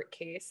or a court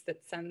case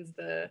that sends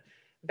the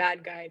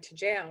bad guy to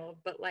jail.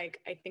 But like,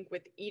 I think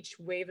with each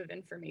wave of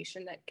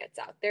information that gets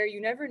out there, you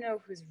never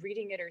know who's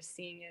reading it or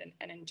seeing it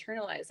and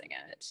internalizing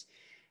it,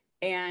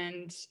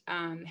 and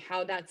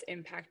how that's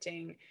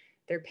impacting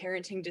their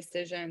parenting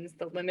decisions,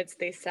 the limits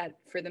they set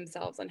for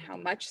themselves on how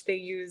much they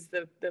use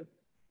the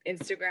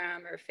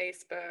Instagram or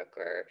Facebook,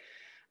 or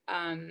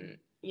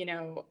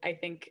I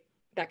think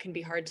that can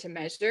be hard to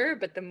measure.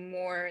 But the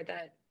more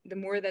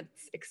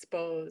that's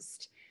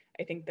exposed,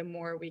 I think the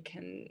more we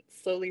can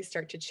slowly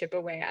start to chip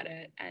away at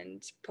it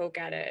and poke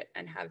at it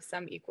and have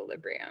some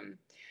equilibrium.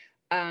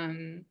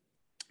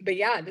 But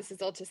yeah, this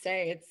is all to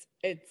say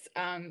it's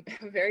a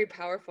very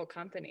powerful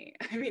company.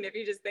 I mean, if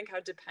you just think how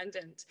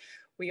dependent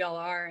we all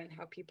are and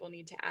how people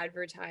need to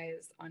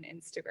advertise on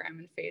Instagram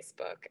and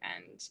Facebook,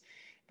 and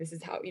this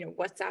is how,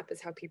 WhatsApp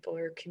is how people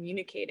are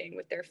communicating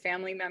with their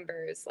family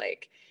members.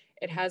 Like,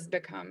 it has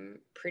become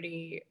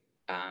pretty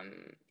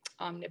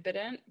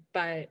omnipotent,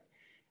 but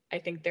I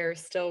think there are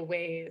still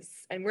ways,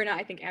 and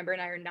I think Amber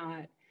and I are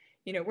not,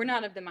 we're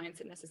not of the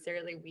mindset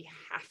necessarily we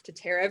have to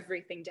tear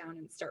everything down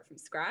and start from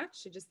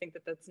scratch. I just think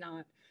that that's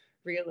not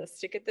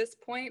realistic at this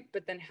point.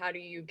 But then how do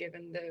you,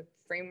 given the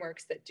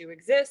frameworks that do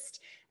exist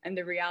and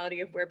the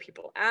reality of where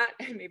people at,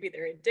 and maybe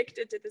they're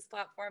addicted to this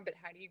platform, but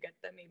how do you get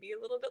them maybe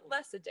a little bit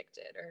less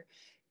addicted, or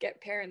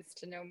get parents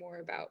to know more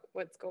about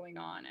what's going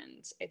on?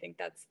 And I think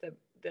that's the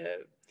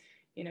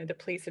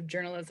place of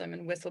journalism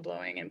and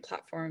whistleblowing and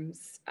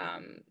platforms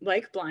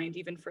like Blind,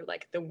 even for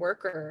like the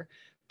worker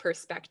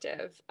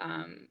perspective,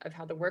 of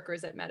how the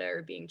workers at Meta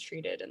are being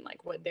treated and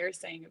like what they're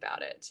saying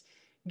about it,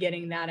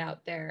 getting that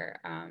out there.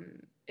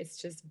 It's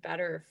just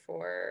better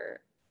for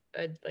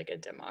a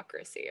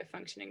democracy, a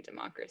functioning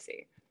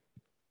democracy.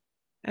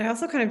 And I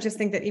also kind of just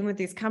think that even with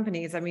these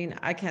companies, I mean,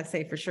 I can't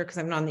say for sure because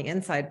I'm not on the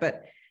inside,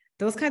 but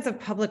those kinds of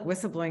public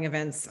whistleblowing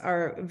events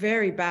are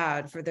very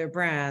bad for their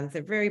brands.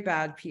 They're very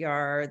bad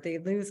PR. They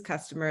lose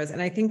customers.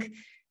 And I think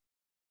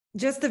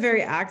just the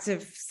very act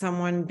of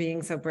someone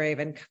being so brave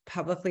and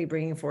publicly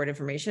bringing forward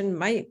information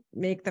might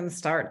make them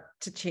start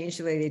to change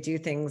the way they do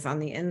things on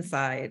the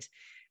inside,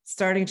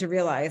 starting to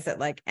realize that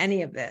like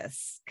any of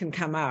this can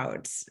come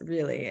out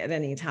really at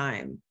any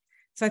time.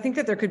 So I think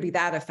that there could be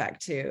that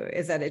effect too,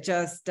 is that it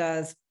just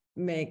does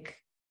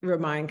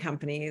remind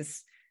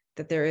companies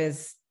that there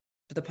is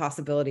the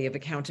possibility of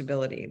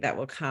accountability that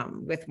will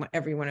come with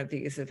every one of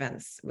these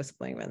events,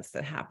 whistleblowing events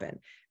that happen,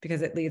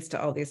 because it leads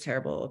to all these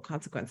terrible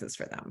consequences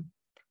for them.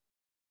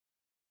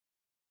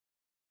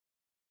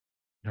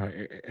 No,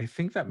 I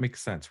think that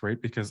makes sense, right?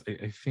 Because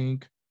I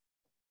think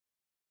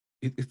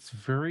it's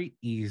very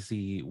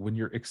easy when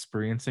you're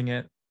experiencing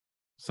it,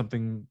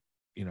 something,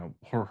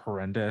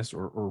 horrendous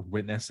or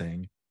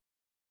witnessing.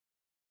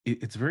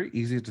 It's very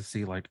easy to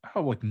see like,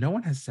 oh, like no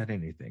one has said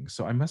anything,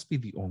 so I must be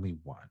the only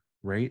one,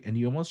 right? And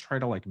you almost try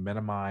to like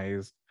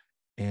minimize,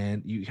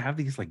 and you have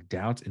these like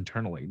doubts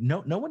internally.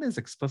 No one is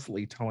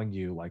explicitly telling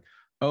you like,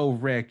 oh,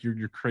 Rick,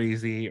 you're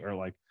crazy, or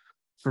like,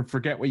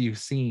 forget what you've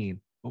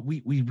seen. But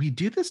we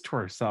do this to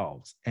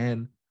ourselves.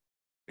 And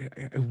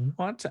I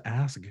want to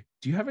ask,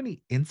 do you have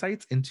any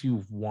insights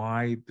into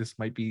why this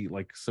might be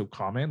like so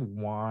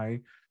common? Why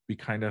we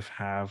kind of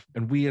have,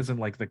 and we as in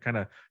like the kind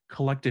of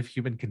collective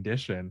human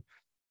condition,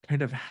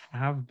 kind of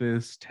have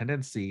this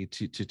tendency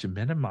to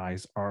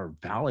minimize our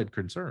valid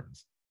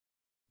concerns?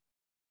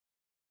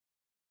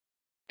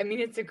 I mean,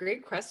 it's a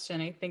great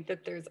question. I think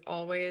that there's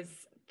always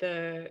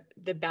the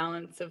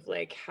balance of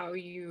like how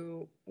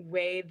you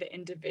weigh the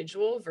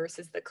individual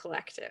versus the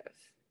collective.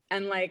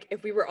 And like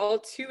if we were all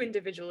too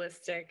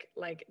individualistic,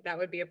 like that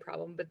would be a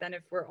problem. But then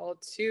if we're all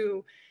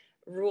too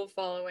rule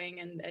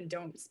following and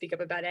don't speak up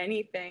about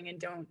anything and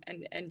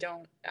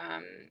don't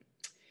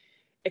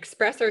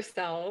express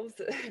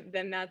ourselves,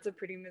 then that's a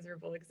pretty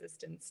miserable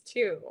existence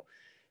too.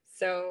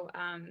 So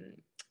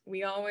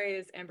we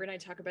always, Amber and I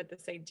talk about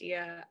this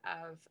idea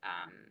of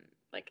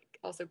like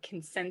also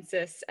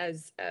consensus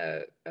as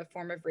a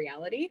form of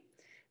reality,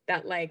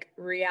 that like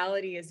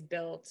reality is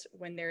built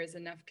when there is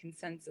enough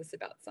consensus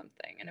about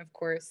something. And of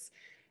course,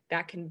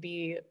 that can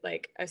be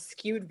like a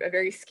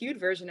very skewed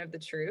version of the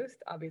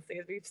truth, obviously,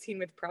 as we've seen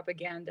with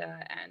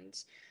propaganda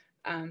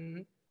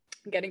and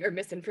getting or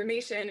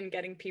misinformation and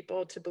getting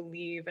people to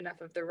believe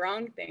enough of the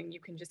wrong thing. You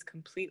can just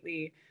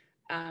completely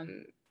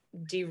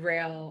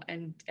derail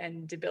and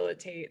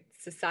debilitate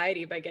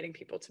society by getting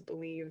people to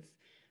believe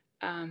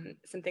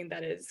something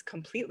that is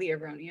completely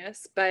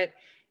erroneous. But,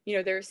 you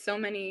know, there's so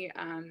many,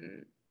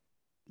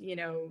 you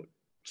know,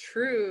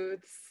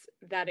 truths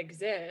that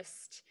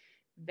exist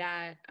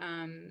that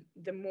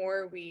the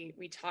more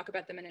we talk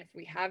about them, and if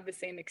we have the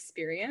same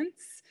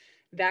experience,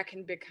 that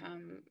can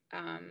become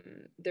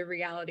the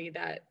reality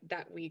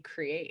that we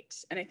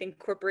create. And I think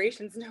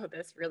corporations know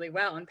this really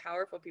well, and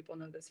powerful people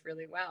know this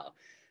really well.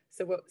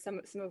 So what some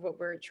of what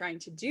we're trying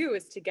to do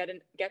is to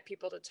get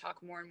people to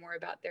talk more and more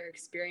about their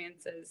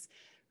experiences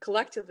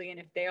collectively. And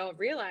if they all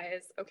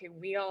realize, okay,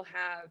 we all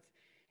have,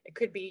 it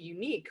could be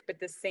unique, but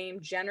the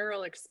same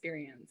general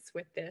experience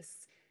with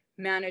this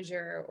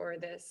manager or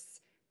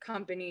this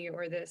company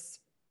or this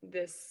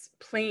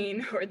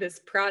plane or this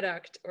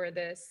product or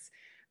this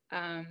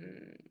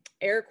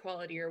air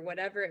quality or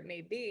whatever it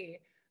may be,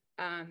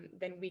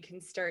 then we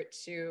can start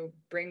to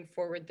bring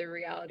forward the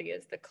reality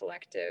as the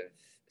collective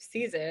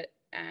sees it,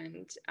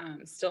 and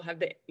still have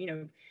the, you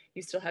know,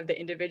 you still have the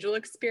individual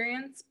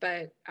experience,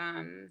 but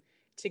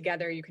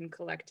together you can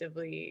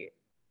collectively,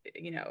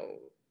 you know,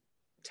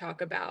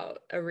 talk about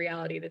a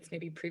reality that's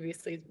maybe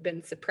previously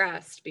been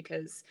suppressed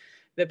because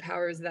the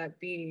powers that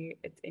be,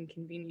 it's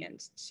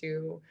inconvenient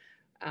to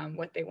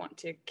what they want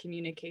to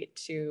communicate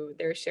to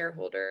their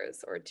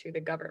shareholders or to the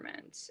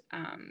government,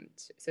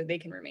 so they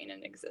can remain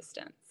in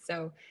existence.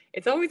 So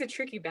it's always a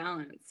tricky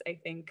balance, I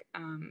think,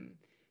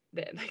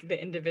 like the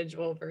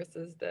individual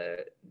versus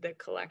the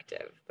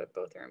collective, but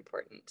both are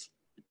important.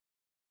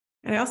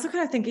 And I also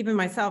kind of think, even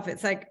myself,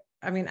 it's like,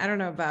 I mean, I don't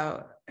know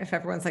about if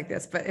everyone's like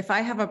this, but if I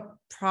have a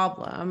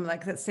problem,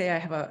 like let's say I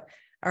have a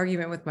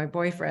argument with my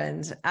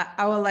boyfriend,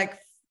 I will like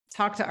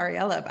talk to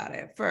Ariella about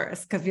it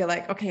first, because you're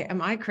like, okay,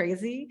 am I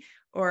crazy?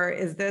 Or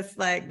is this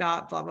like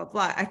not blah, blah,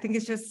 blah? I think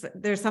it's just,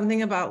 there's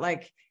something about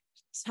like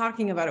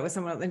talking about it with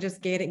someone else and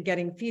just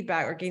getting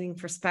feedback or gaining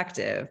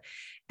perspective.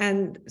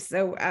 And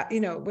so, you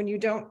know, when you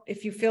don't,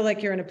 if you feel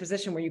like you're in a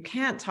position where you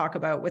can't talk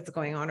about what's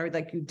going on, or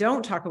like you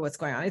don't talk about what's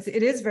going on, it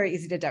is very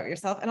easy to doubt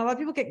yourself. And a lot of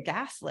people get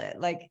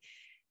gaslit. Like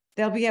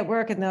they'll be at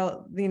work and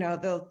they'll, you know,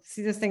 they'll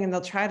see this thing and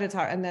they'll try to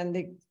talk, and then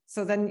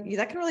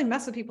that can really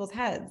mess with people's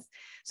heads.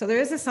 So there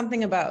is this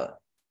something about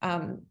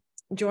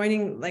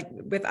joining like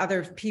with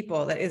other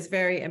people that is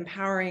very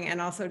empowering, and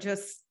also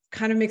just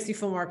kind of makes you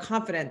feel more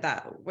confident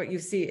that what you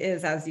see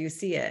is as you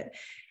see it.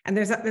 And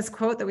there's this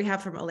quote that we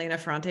have from Elena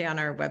Ferrante on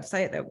our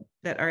website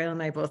that Ariella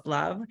and I both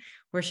love,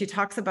 where she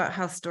talks about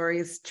how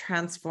stories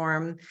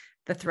transform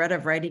the thread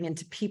of writing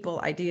into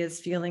people, ideas,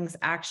 feelings,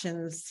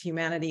 actions,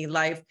 humanity,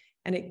 life.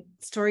 And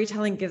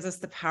storytelling gives us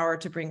the power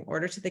to bring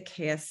order to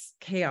the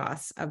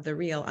chaos of the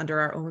real under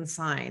our own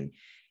sign.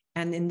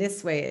 And in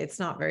this way, it's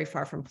not very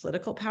far from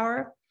political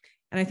power.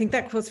 And I think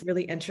that quote's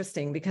really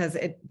interesting, because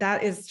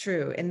that is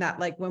true, in that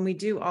like when we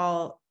do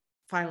all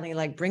finally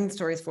like bring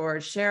stories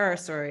forward, share our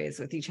stories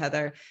with each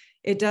other,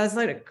 it does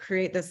like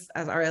create this,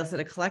 as Ariella said,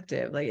 a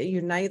collective. Like it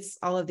unites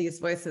all of these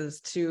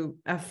voices to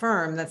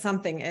affirm that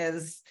something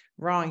is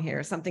wrong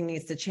here, something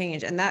needs to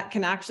change. And that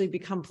can actually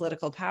become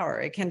political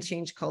power. It can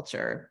change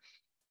culture,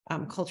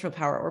 cultural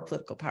power or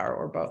political power,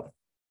 or both.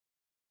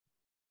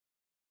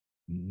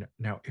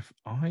 Now, if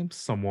I'm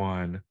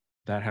someone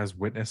that has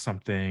witnessed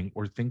something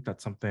or think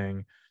that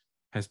something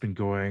has been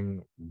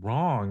going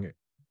wrong,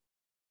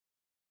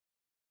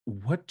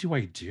 what do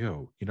I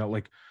do? You know,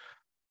 like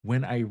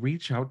when I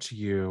reach out to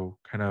you,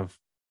 kind of,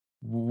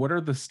 what are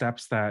the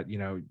steps that, you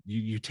know,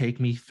 you take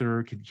me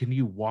through? Can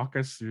you walk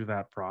us through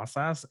that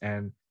process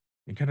and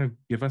kind of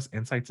give us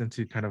insights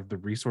into kind of the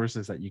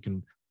resources that you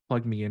can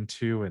plug me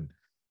into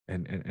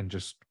and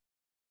just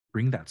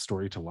bring that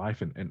story to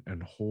life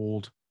and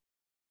hold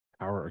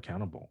power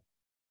accountable?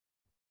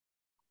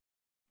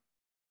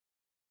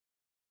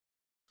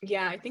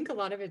 Yeah, I think a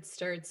lot of it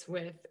starts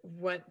with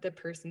what the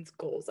person's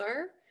goals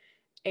are,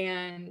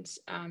 and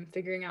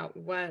figuring out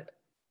what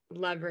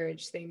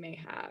leverage they may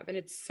have. And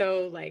it's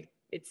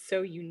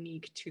so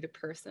unique to the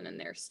person and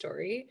their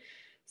story.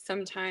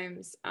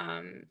 Sometimes,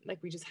 like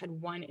we just had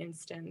one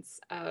instance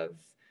of,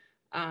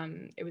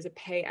 it was a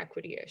pay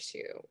equity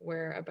issue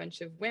where a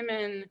bunch of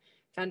women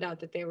found out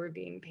that they were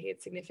being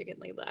paid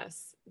significantly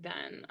less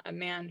than a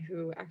man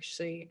who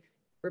actually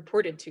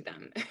reported to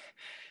them.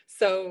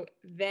 So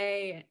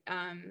they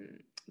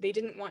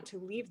didn't want to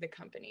leave the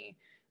company,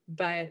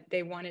 but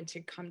they wanted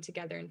to come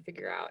together and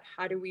figure out,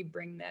 how do we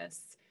bring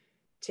this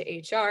to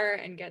HR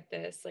and get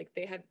this, like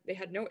they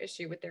had no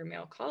issue with their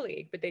male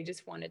colleague, but they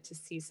just wanted to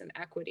see some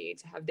equity,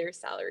 to have their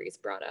salaries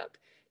brought up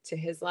to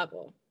his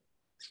level.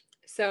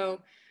 So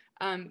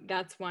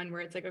That's one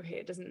where it's like, okay,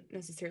 it doesn't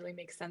necessarily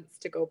make sense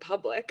to go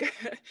public.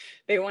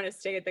 They want to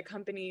stay at the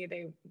company.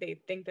 They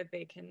think that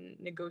they can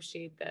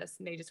negotiate this,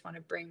 and they just want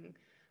to bring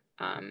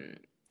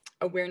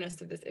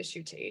awareness of this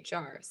issue to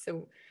HR.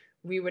 So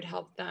we would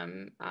help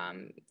them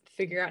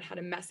figure out how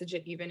to message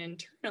it even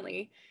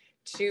internally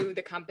to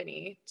the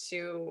company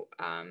to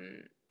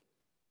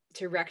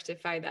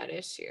rectify that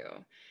issue.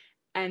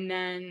 And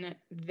then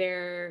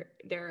there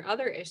are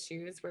other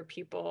issues where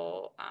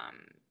people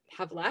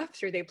have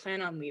left or they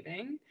plan on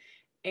leaving,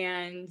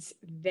 and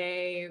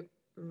they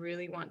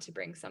really want to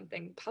bring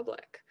something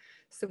public.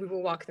 So we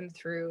will walk them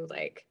through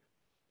like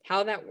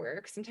how that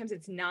works. Sometimes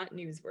it's not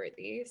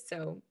newsworthy.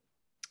 So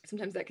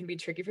sometimes that can be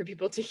tricky for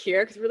people to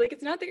hear, because we're like,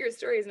 it's not that your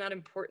story is not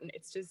important.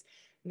 It's just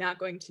not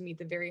going to meet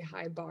the very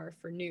high bar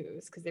for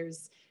news, because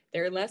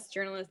there are less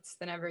journalists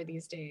than ever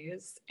these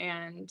days.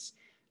 And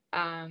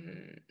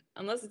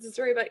unless it's a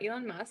story about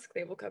Elon Musk,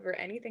 they will cover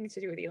anything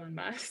to do with Elon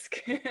Musk.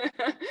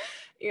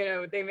 You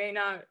know, they may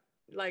not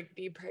like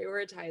be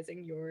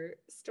prioritizing your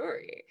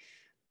story.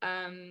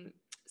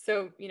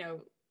 So, you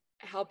know,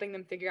 helping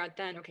them figure out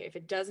then, okay, if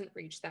it doesn't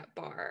reach that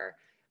bar,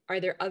 are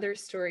there other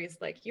stories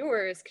like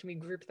yours? Can we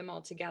group them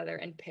all together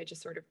and pitch a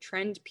sort of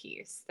trend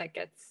piece that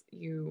gets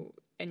you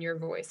and your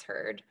voice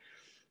heard?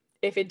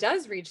 If it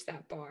does reach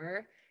that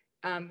bar,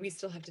 we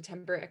still have to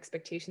temper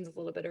expectations a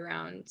little bit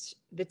around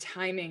the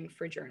timing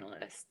for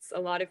journalists. A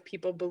lot of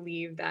people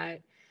believe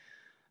that,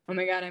 oh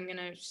my God, I'm going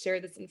to share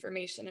this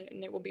information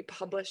and it will be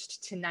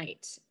published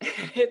tonight.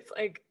 It's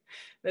like,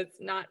 that's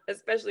not,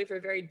 especially for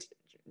very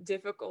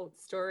difficult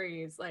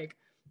stories. Like,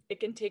 it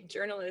can take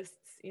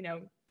journalists, you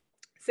know,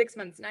 6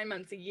 months, 9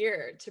 months, a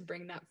year to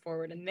bring that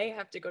forward. And they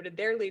have to go to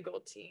their legal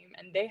team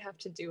and they have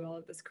to do all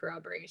of this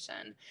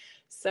corroboration.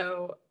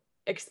 So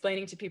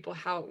explaining to people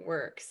how it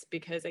works,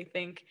 because I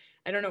think,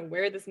 I don't know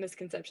where this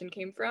misconception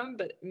came from,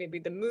 but maybe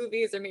the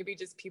movies or maybe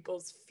just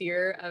people's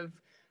fear of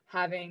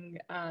having,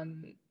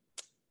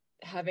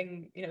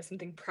 you know,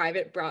 something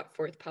private brought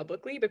forth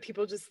publicly, but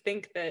people just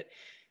think that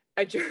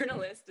a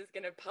journalist is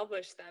going to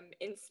publish them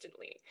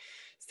instantly.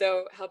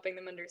 So helping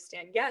them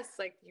understand, yes,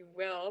 like you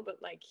will, but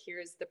like,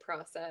 here's the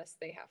process.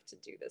 They have to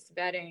do this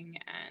vetting.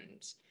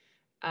 And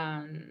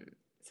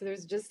so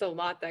there's just a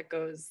lot that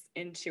goes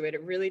into it.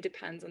 It really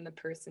depends on the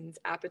person's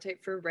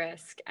appetite for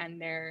risk and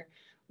their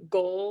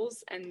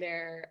goals and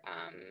their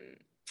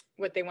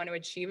what they want to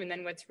achieve, and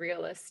then what's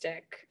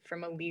realistic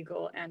from a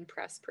legal and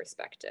press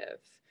perspective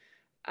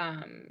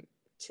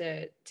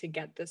to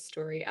get this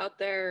story out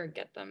there, or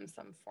get them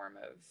some form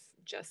of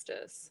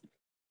justice.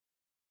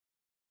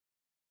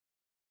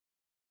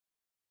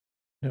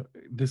 You know,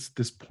 this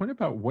point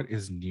about what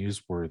is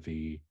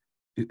newsworthy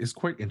is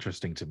quite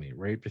interesting to me,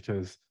 right?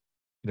 Because,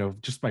 you know,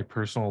 just my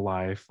personal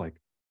life, like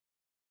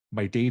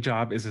my day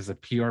job is as a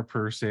PR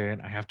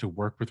person. I have to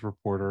work with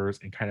reporters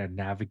and kind of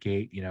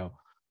navigate, you know,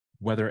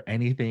 whether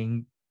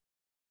anything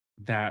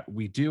that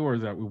we do or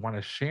that we want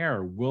to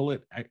share, will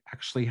it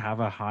actually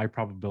have a high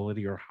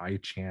probability or high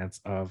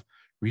chance of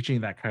reaching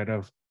that kind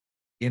of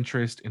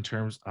interest in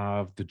terms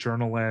of the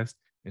journalist,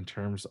 in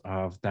terms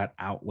of that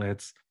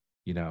outlet's,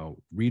 you know,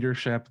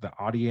 readership, the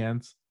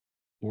audience,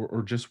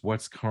 or just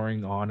what's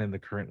going on in the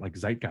current like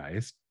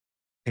zeitgeist.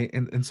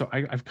 And so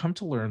I've come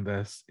to learn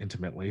this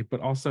intimately,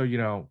 but also, you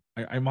know,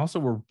 I'm also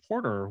a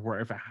reporter where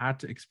if I had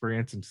to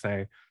experience and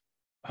say,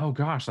 oh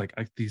gosh, like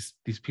these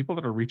people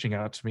that are reaching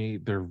out to me,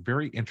 they're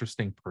very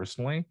interesting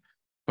personally,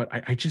 but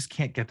I just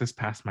can't get this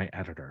past my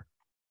editor,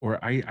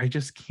 or I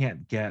just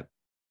can't get,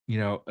 you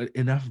know,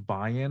 enough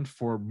buy-in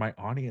for my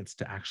audience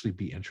to actually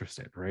be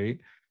interested, right?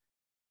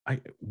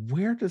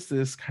 Where does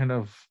this kind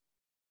of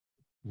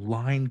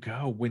line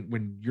go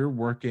when you're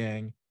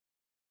working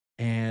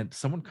and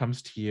someone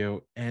comes to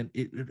you and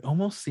it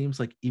almost seems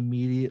like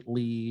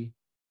immediately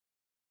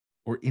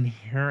or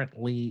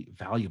inherently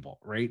valuable,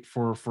 right?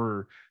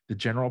 For the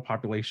general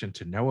population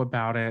to know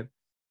about it.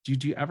 Do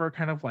you ever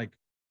kind of like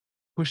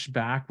push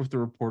back with the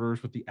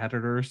reporters, with the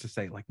editors to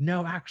say, like,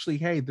 no, actually,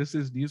 hey, this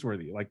is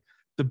newsworthy? Like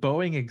the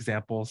Boeing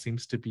example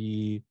seems to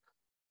be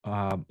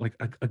like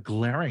a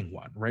glaring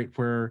one, right?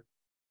 Where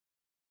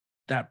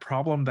that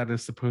problem that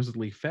is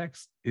supposedly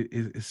fixed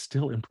is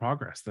still in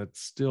progress. That's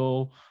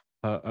still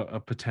a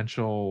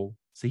potential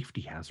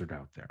safety hazard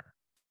out there.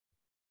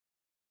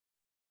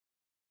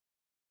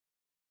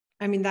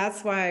 I mean,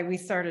 that's why we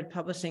started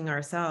publishing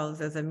ourselves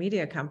as a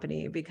media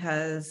company,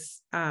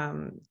 because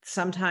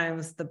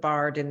sometimes the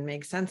bar didn't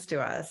make sense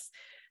to us.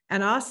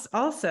 And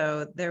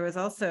also, there's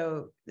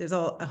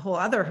a whole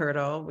other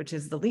hurdle, which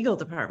is the legal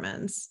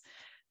departments,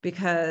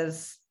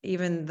 because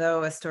even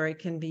though a story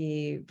can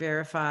be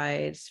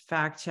verified,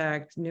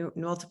 fact-checked,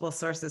 multiple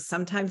sources,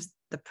 sometimes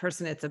the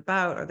person it's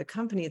about or the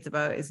company it's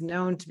about is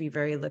known to be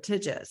very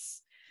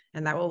litigious,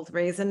 and that will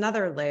raise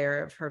another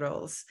layer of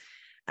hurdles.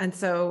 And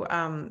so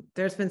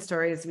there's been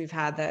stories we've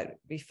had that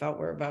we felt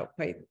were about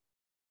quite,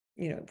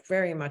 you know,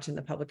 very much in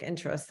the public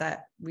interest,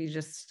 that we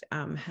just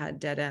had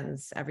dead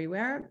ends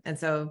everywhere. And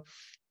so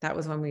that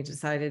was when we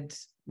decided,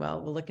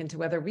 well, we'll look into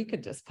whether we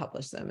could just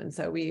publish them. And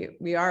so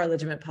we are a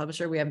legitimate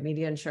publisher. We have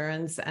media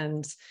insurance,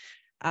 and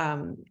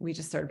we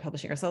just started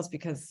publishing ourselves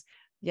because,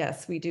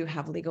 yes, we do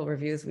have legal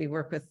reviews. We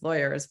work with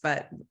lawyers,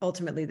 but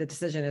ultimately the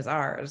decision is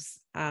ours.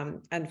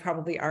 And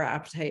probably our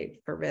appetite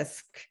for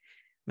risk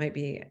might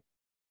be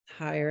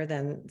higher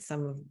than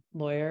some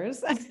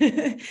lawyers. I'd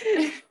say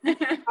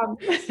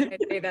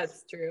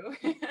that's true.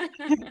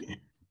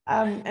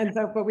 And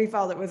so, but we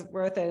felt it was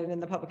worth it and in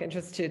the public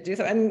interest to do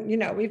so. And,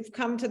 we've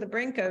come to the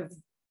brink of,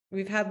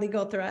 we've had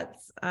legal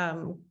threats,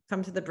 come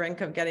to the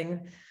brink of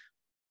getting,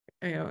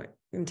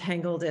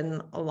 entangled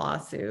in a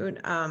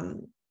lawsuit.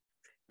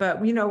 But,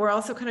 we're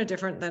also kind of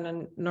different than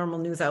a normal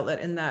news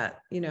outlet in that,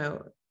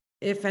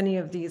 if any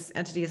of these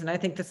entities, and I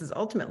think this is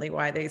ultimately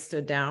why they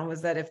stood down,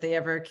 was that if they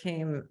ever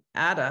came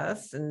at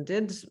us and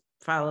did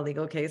file a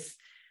legal case,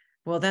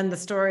 well, then the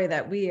story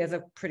that we as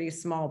a pretty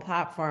small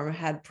platform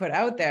had put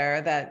out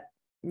there that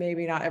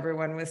maybe not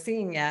everyone was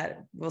seeing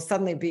yet will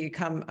suddenly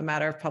become a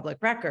matter of public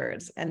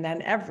records. And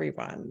then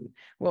everyone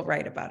will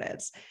write about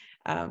it,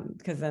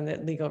 because then the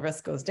legal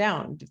risk goes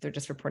down if they're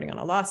just reporting on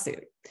a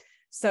lawsuit.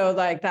 So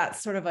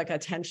that's sort of like a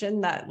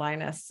tension that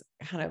Lioness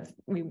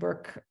we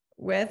work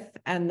with,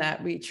 and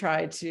that we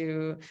try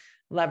to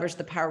leverage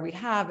the power we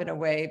have in a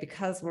way,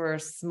 because we're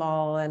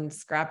small and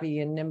scrappy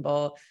and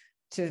nimble,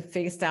 to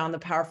face down the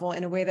powerful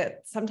in a way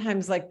that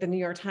sometimes the New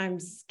York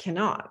Times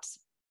cannot,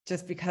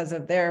 just because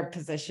of their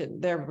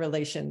position, their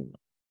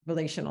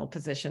relational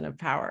position of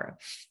power.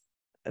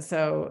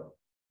 So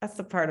that's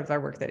the part of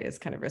our work that is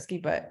kind of risky,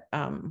 but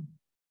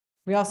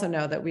we also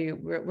know that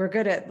we're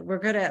good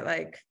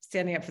at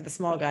standing up for the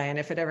small guy. And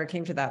if it ever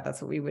came to that,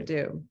 that's what we would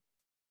do.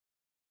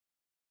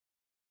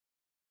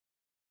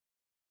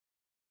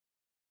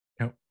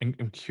 Now,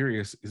 I'm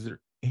curious, is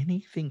there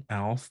anything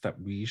else that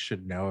we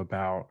should know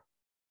about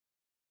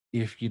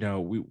if,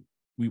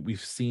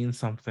 we've seen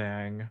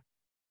something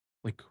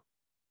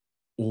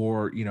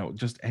or,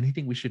 just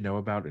anything we should know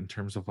about in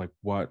terms of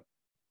what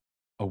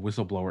a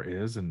whistleblower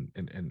is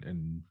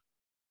and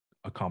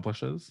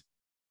accomplishes?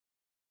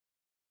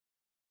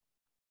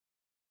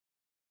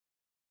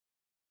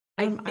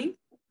 I think.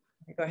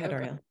 Go ahead,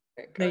 Ariella.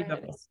 Go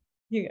ahead.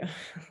 You go.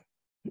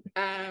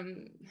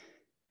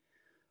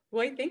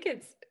 Well, I think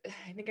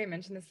I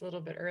mentioned this a little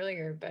bit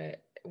earlier,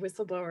 but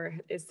whistleblower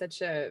is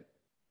such a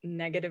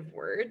negative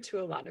word to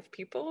a lot of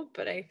people.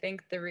 But I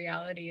think the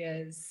reality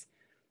is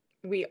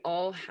we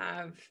all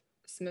have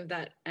some of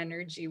that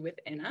energy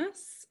within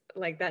us,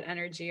 that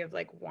energy of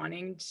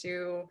wanting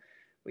to,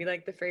 we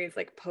like the phrase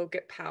poke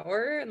at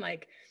power. And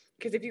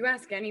because if you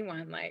ask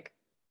anyone,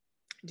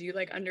 do you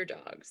like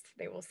underdogs?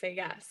 They will say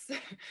yes.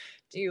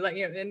 Do you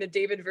in the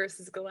David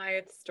versus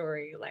Goliath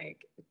story,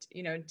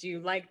 do you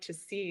like to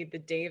see the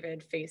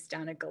David face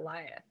down a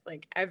Goliath?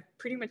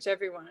 Pretty much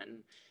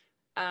everyone,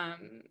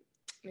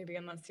 maybe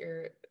unless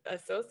you're a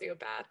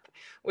sociopath,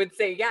 would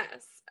say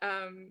yes.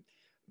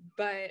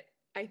 But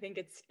I think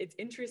it's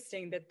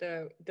interesting that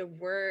the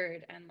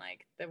word and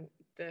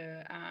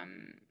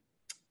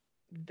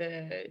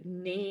the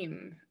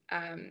name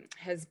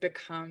has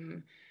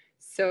become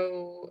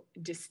so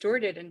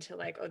distorted into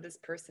oh, this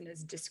person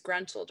is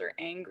disgruntled or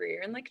angry.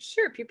 And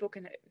sure, people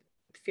can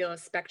feel a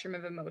spectrum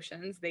of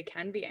emotions. They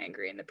can be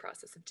angry in the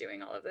process of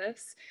doing all of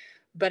this.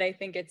 But I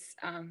think it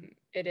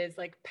is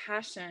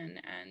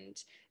passion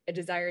and a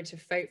desire to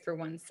fight for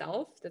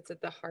oneself that's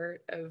at the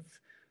heart of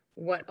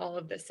what all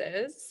of this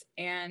is.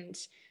 And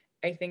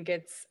I think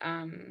it's,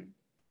 sometimes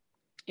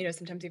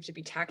you have to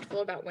be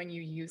tactful about when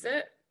you use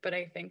it. But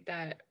I think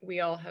that we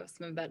all have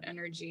some of that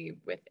energy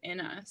within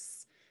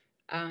us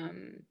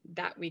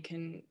that we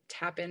can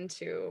tap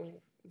into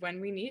when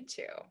we need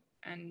to.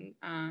 And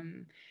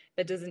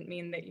that doesn't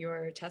mean that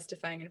you're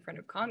testifying in front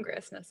of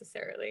Congress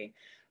necessarily,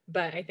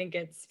 but I think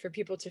it's for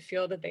people to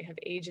feel that they have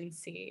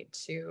agency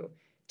to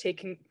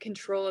take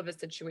control of a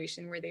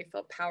situation where they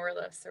felt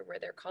powerless, or where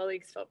their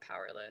colleagues felt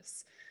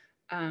powerless,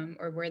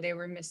 or where they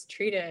were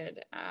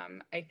mistreated.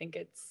 I think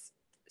it's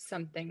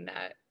something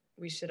that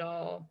we should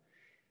all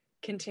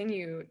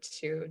continue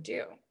to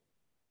do.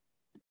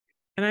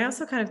 And I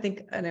also kind of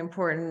think an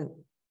important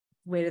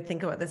way to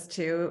think about this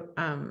too.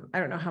 I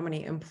don't know how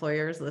many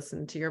employers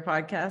listen to your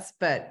podcast,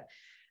 but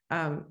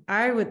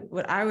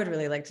what I would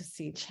really like to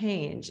see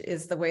change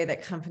is the way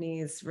that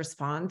companies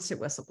respond to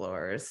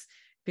whistleblowers,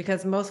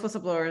 because most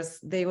whistleblowers,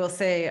 they will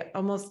say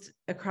almost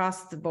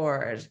across the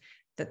board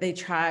that they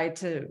try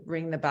to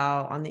ring the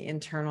bell on the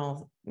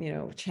internal,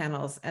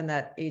 channels, and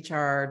that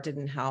HR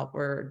didn't help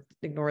or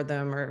ignored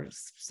them or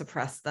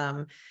suppressed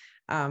them.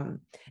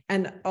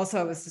 And also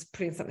I was just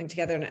putting something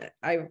together, and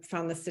I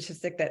found the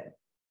statistic that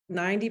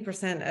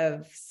 90%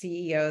 of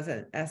CEOs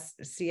and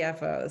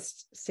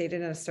CFOs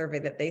stated in a survey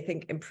that they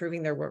think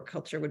improving their work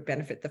culture would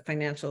benefit the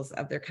financials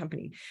of their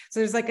company. So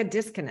there's a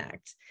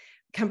disconnect.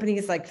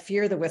 Companies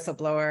fear the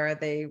whistleblower.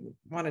 They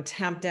want to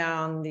tamp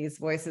down these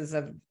voices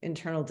of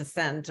internal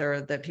dissent, or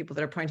the people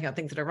that are pointing out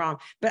things that are wrong.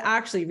 But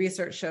actually,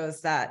 research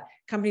shows that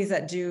companies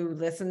that do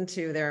listen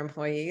to their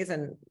employees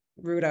and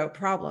root out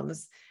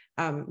problems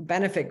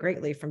benefit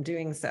greatly from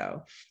doing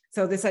so.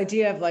 So this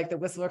idea of like the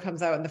whistleblower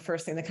comes out and the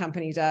first thing the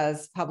company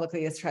does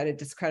publicly is try to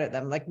discredit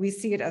them. Like we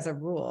see it as a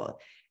rule,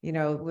 you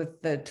know,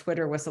 with the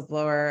Twitter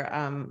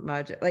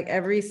whistleblower, like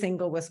every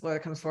single whistleblower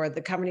that comes forward,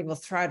 the company will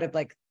try to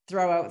like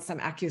throw out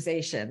some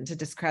accusation to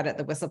discredit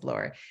the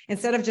whistleblower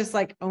instead of just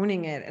like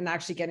owning it and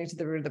actually getting to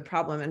the root of the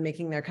problem and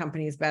making their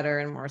companies better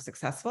and more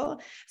successful.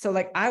 So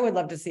like, I would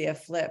love to see a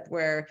flip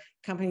where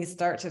companies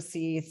start to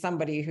see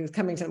somebody who's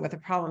coming to them with a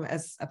problem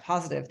as a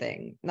positive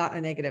thing, not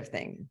a negative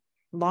thing,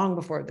 long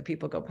before the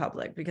people go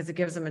public, because it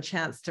gives them a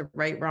chance to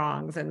right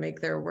wrongs and make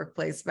their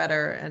workplace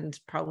better and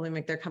probably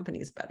make their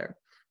companies better.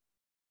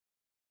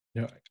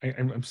 You know,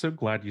 I'm so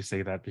glad you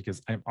say that,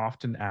 because I'm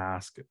often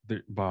asked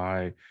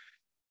by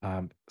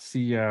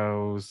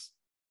CEOs,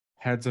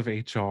 heads of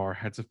HR,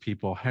 heads of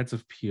people, heads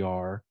of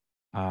PR,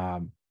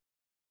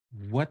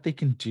 what they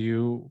can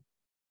do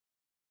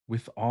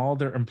with all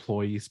their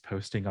employees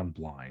posting on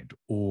Blind,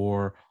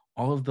 or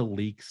all of the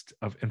leaks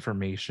of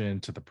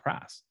information to the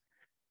press.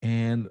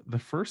 And the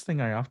first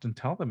thing I often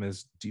tell them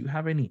is, do you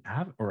have any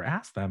or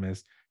ask them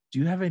is, do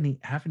you have any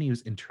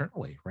avenues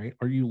internally, right?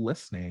 Are you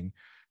listening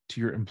to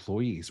your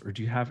employees, or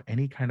do you have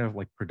any kind of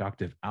like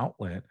productive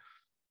outlet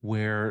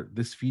where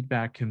this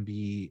feedback can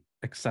be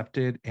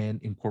accepted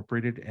and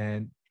incorporated?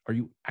 And are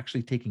you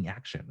actually taking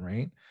action,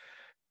 right?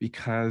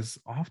 Because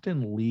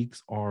often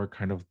leaks are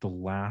kind of the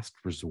last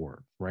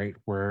resort, right?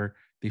 Where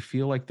they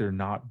feel like they're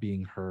not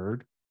being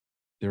heard.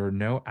 There are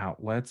no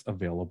outlets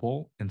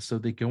available. And so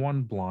they go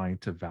on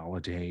Blind to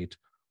validate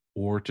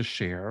or to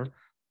share,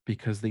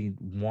 because they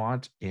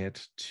want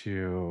it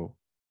to,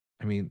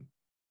 I mean,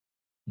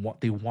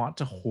 what they want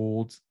to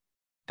hold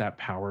that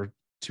power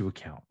to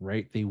account,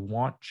 right? They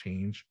want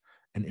change,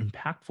 an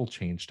impactful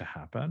change to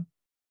happen.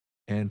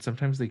 And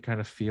sometimes they kind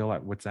of feel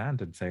at wit's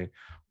end and say,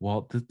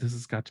 well, this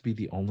has got to be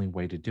the only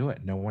way to do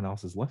it. No one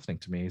else is listening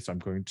to me. So I'm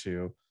going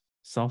to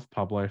self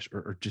publish,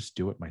 or just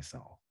do it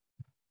myself.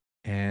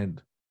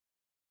 And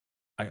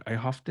I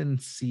often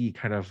see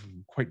kind of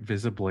quite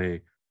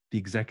visibly the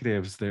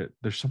executives that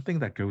there's something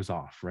that goes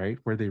off, right?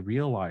 Where they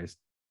realize,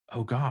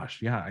 oh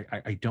gosh, yeah,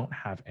 I don't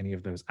have any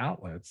of those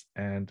outlets.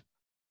 And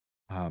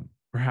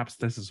perhaps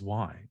this is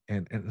why.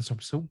 And so I'm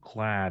so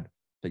glad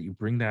that you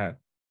bring that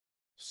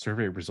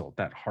survey result,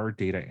 that hard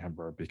data,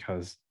 Amber,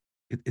 because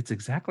it's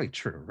exactly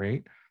true,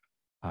 right?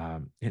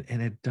 And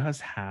it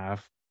does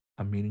have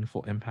a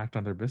meaningful impact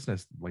on their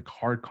business, like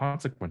hard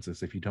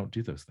consequences if you don't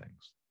do those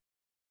things.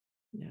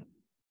 Yeah.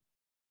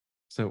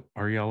 So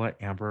Ariella,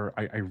 Amber,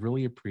 I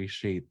really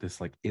appreciate this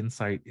like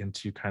insight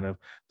into kind of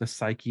the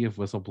psyche of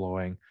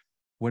whistleblowing,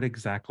 what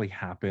exactly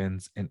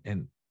happens,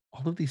 and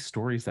all of these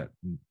stories that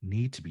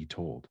need to be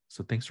told.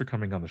 So thanks for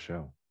coming on the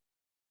show.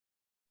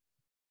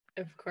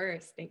 Of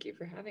course. Thank you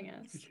for having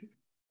us.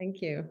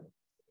 Thank you.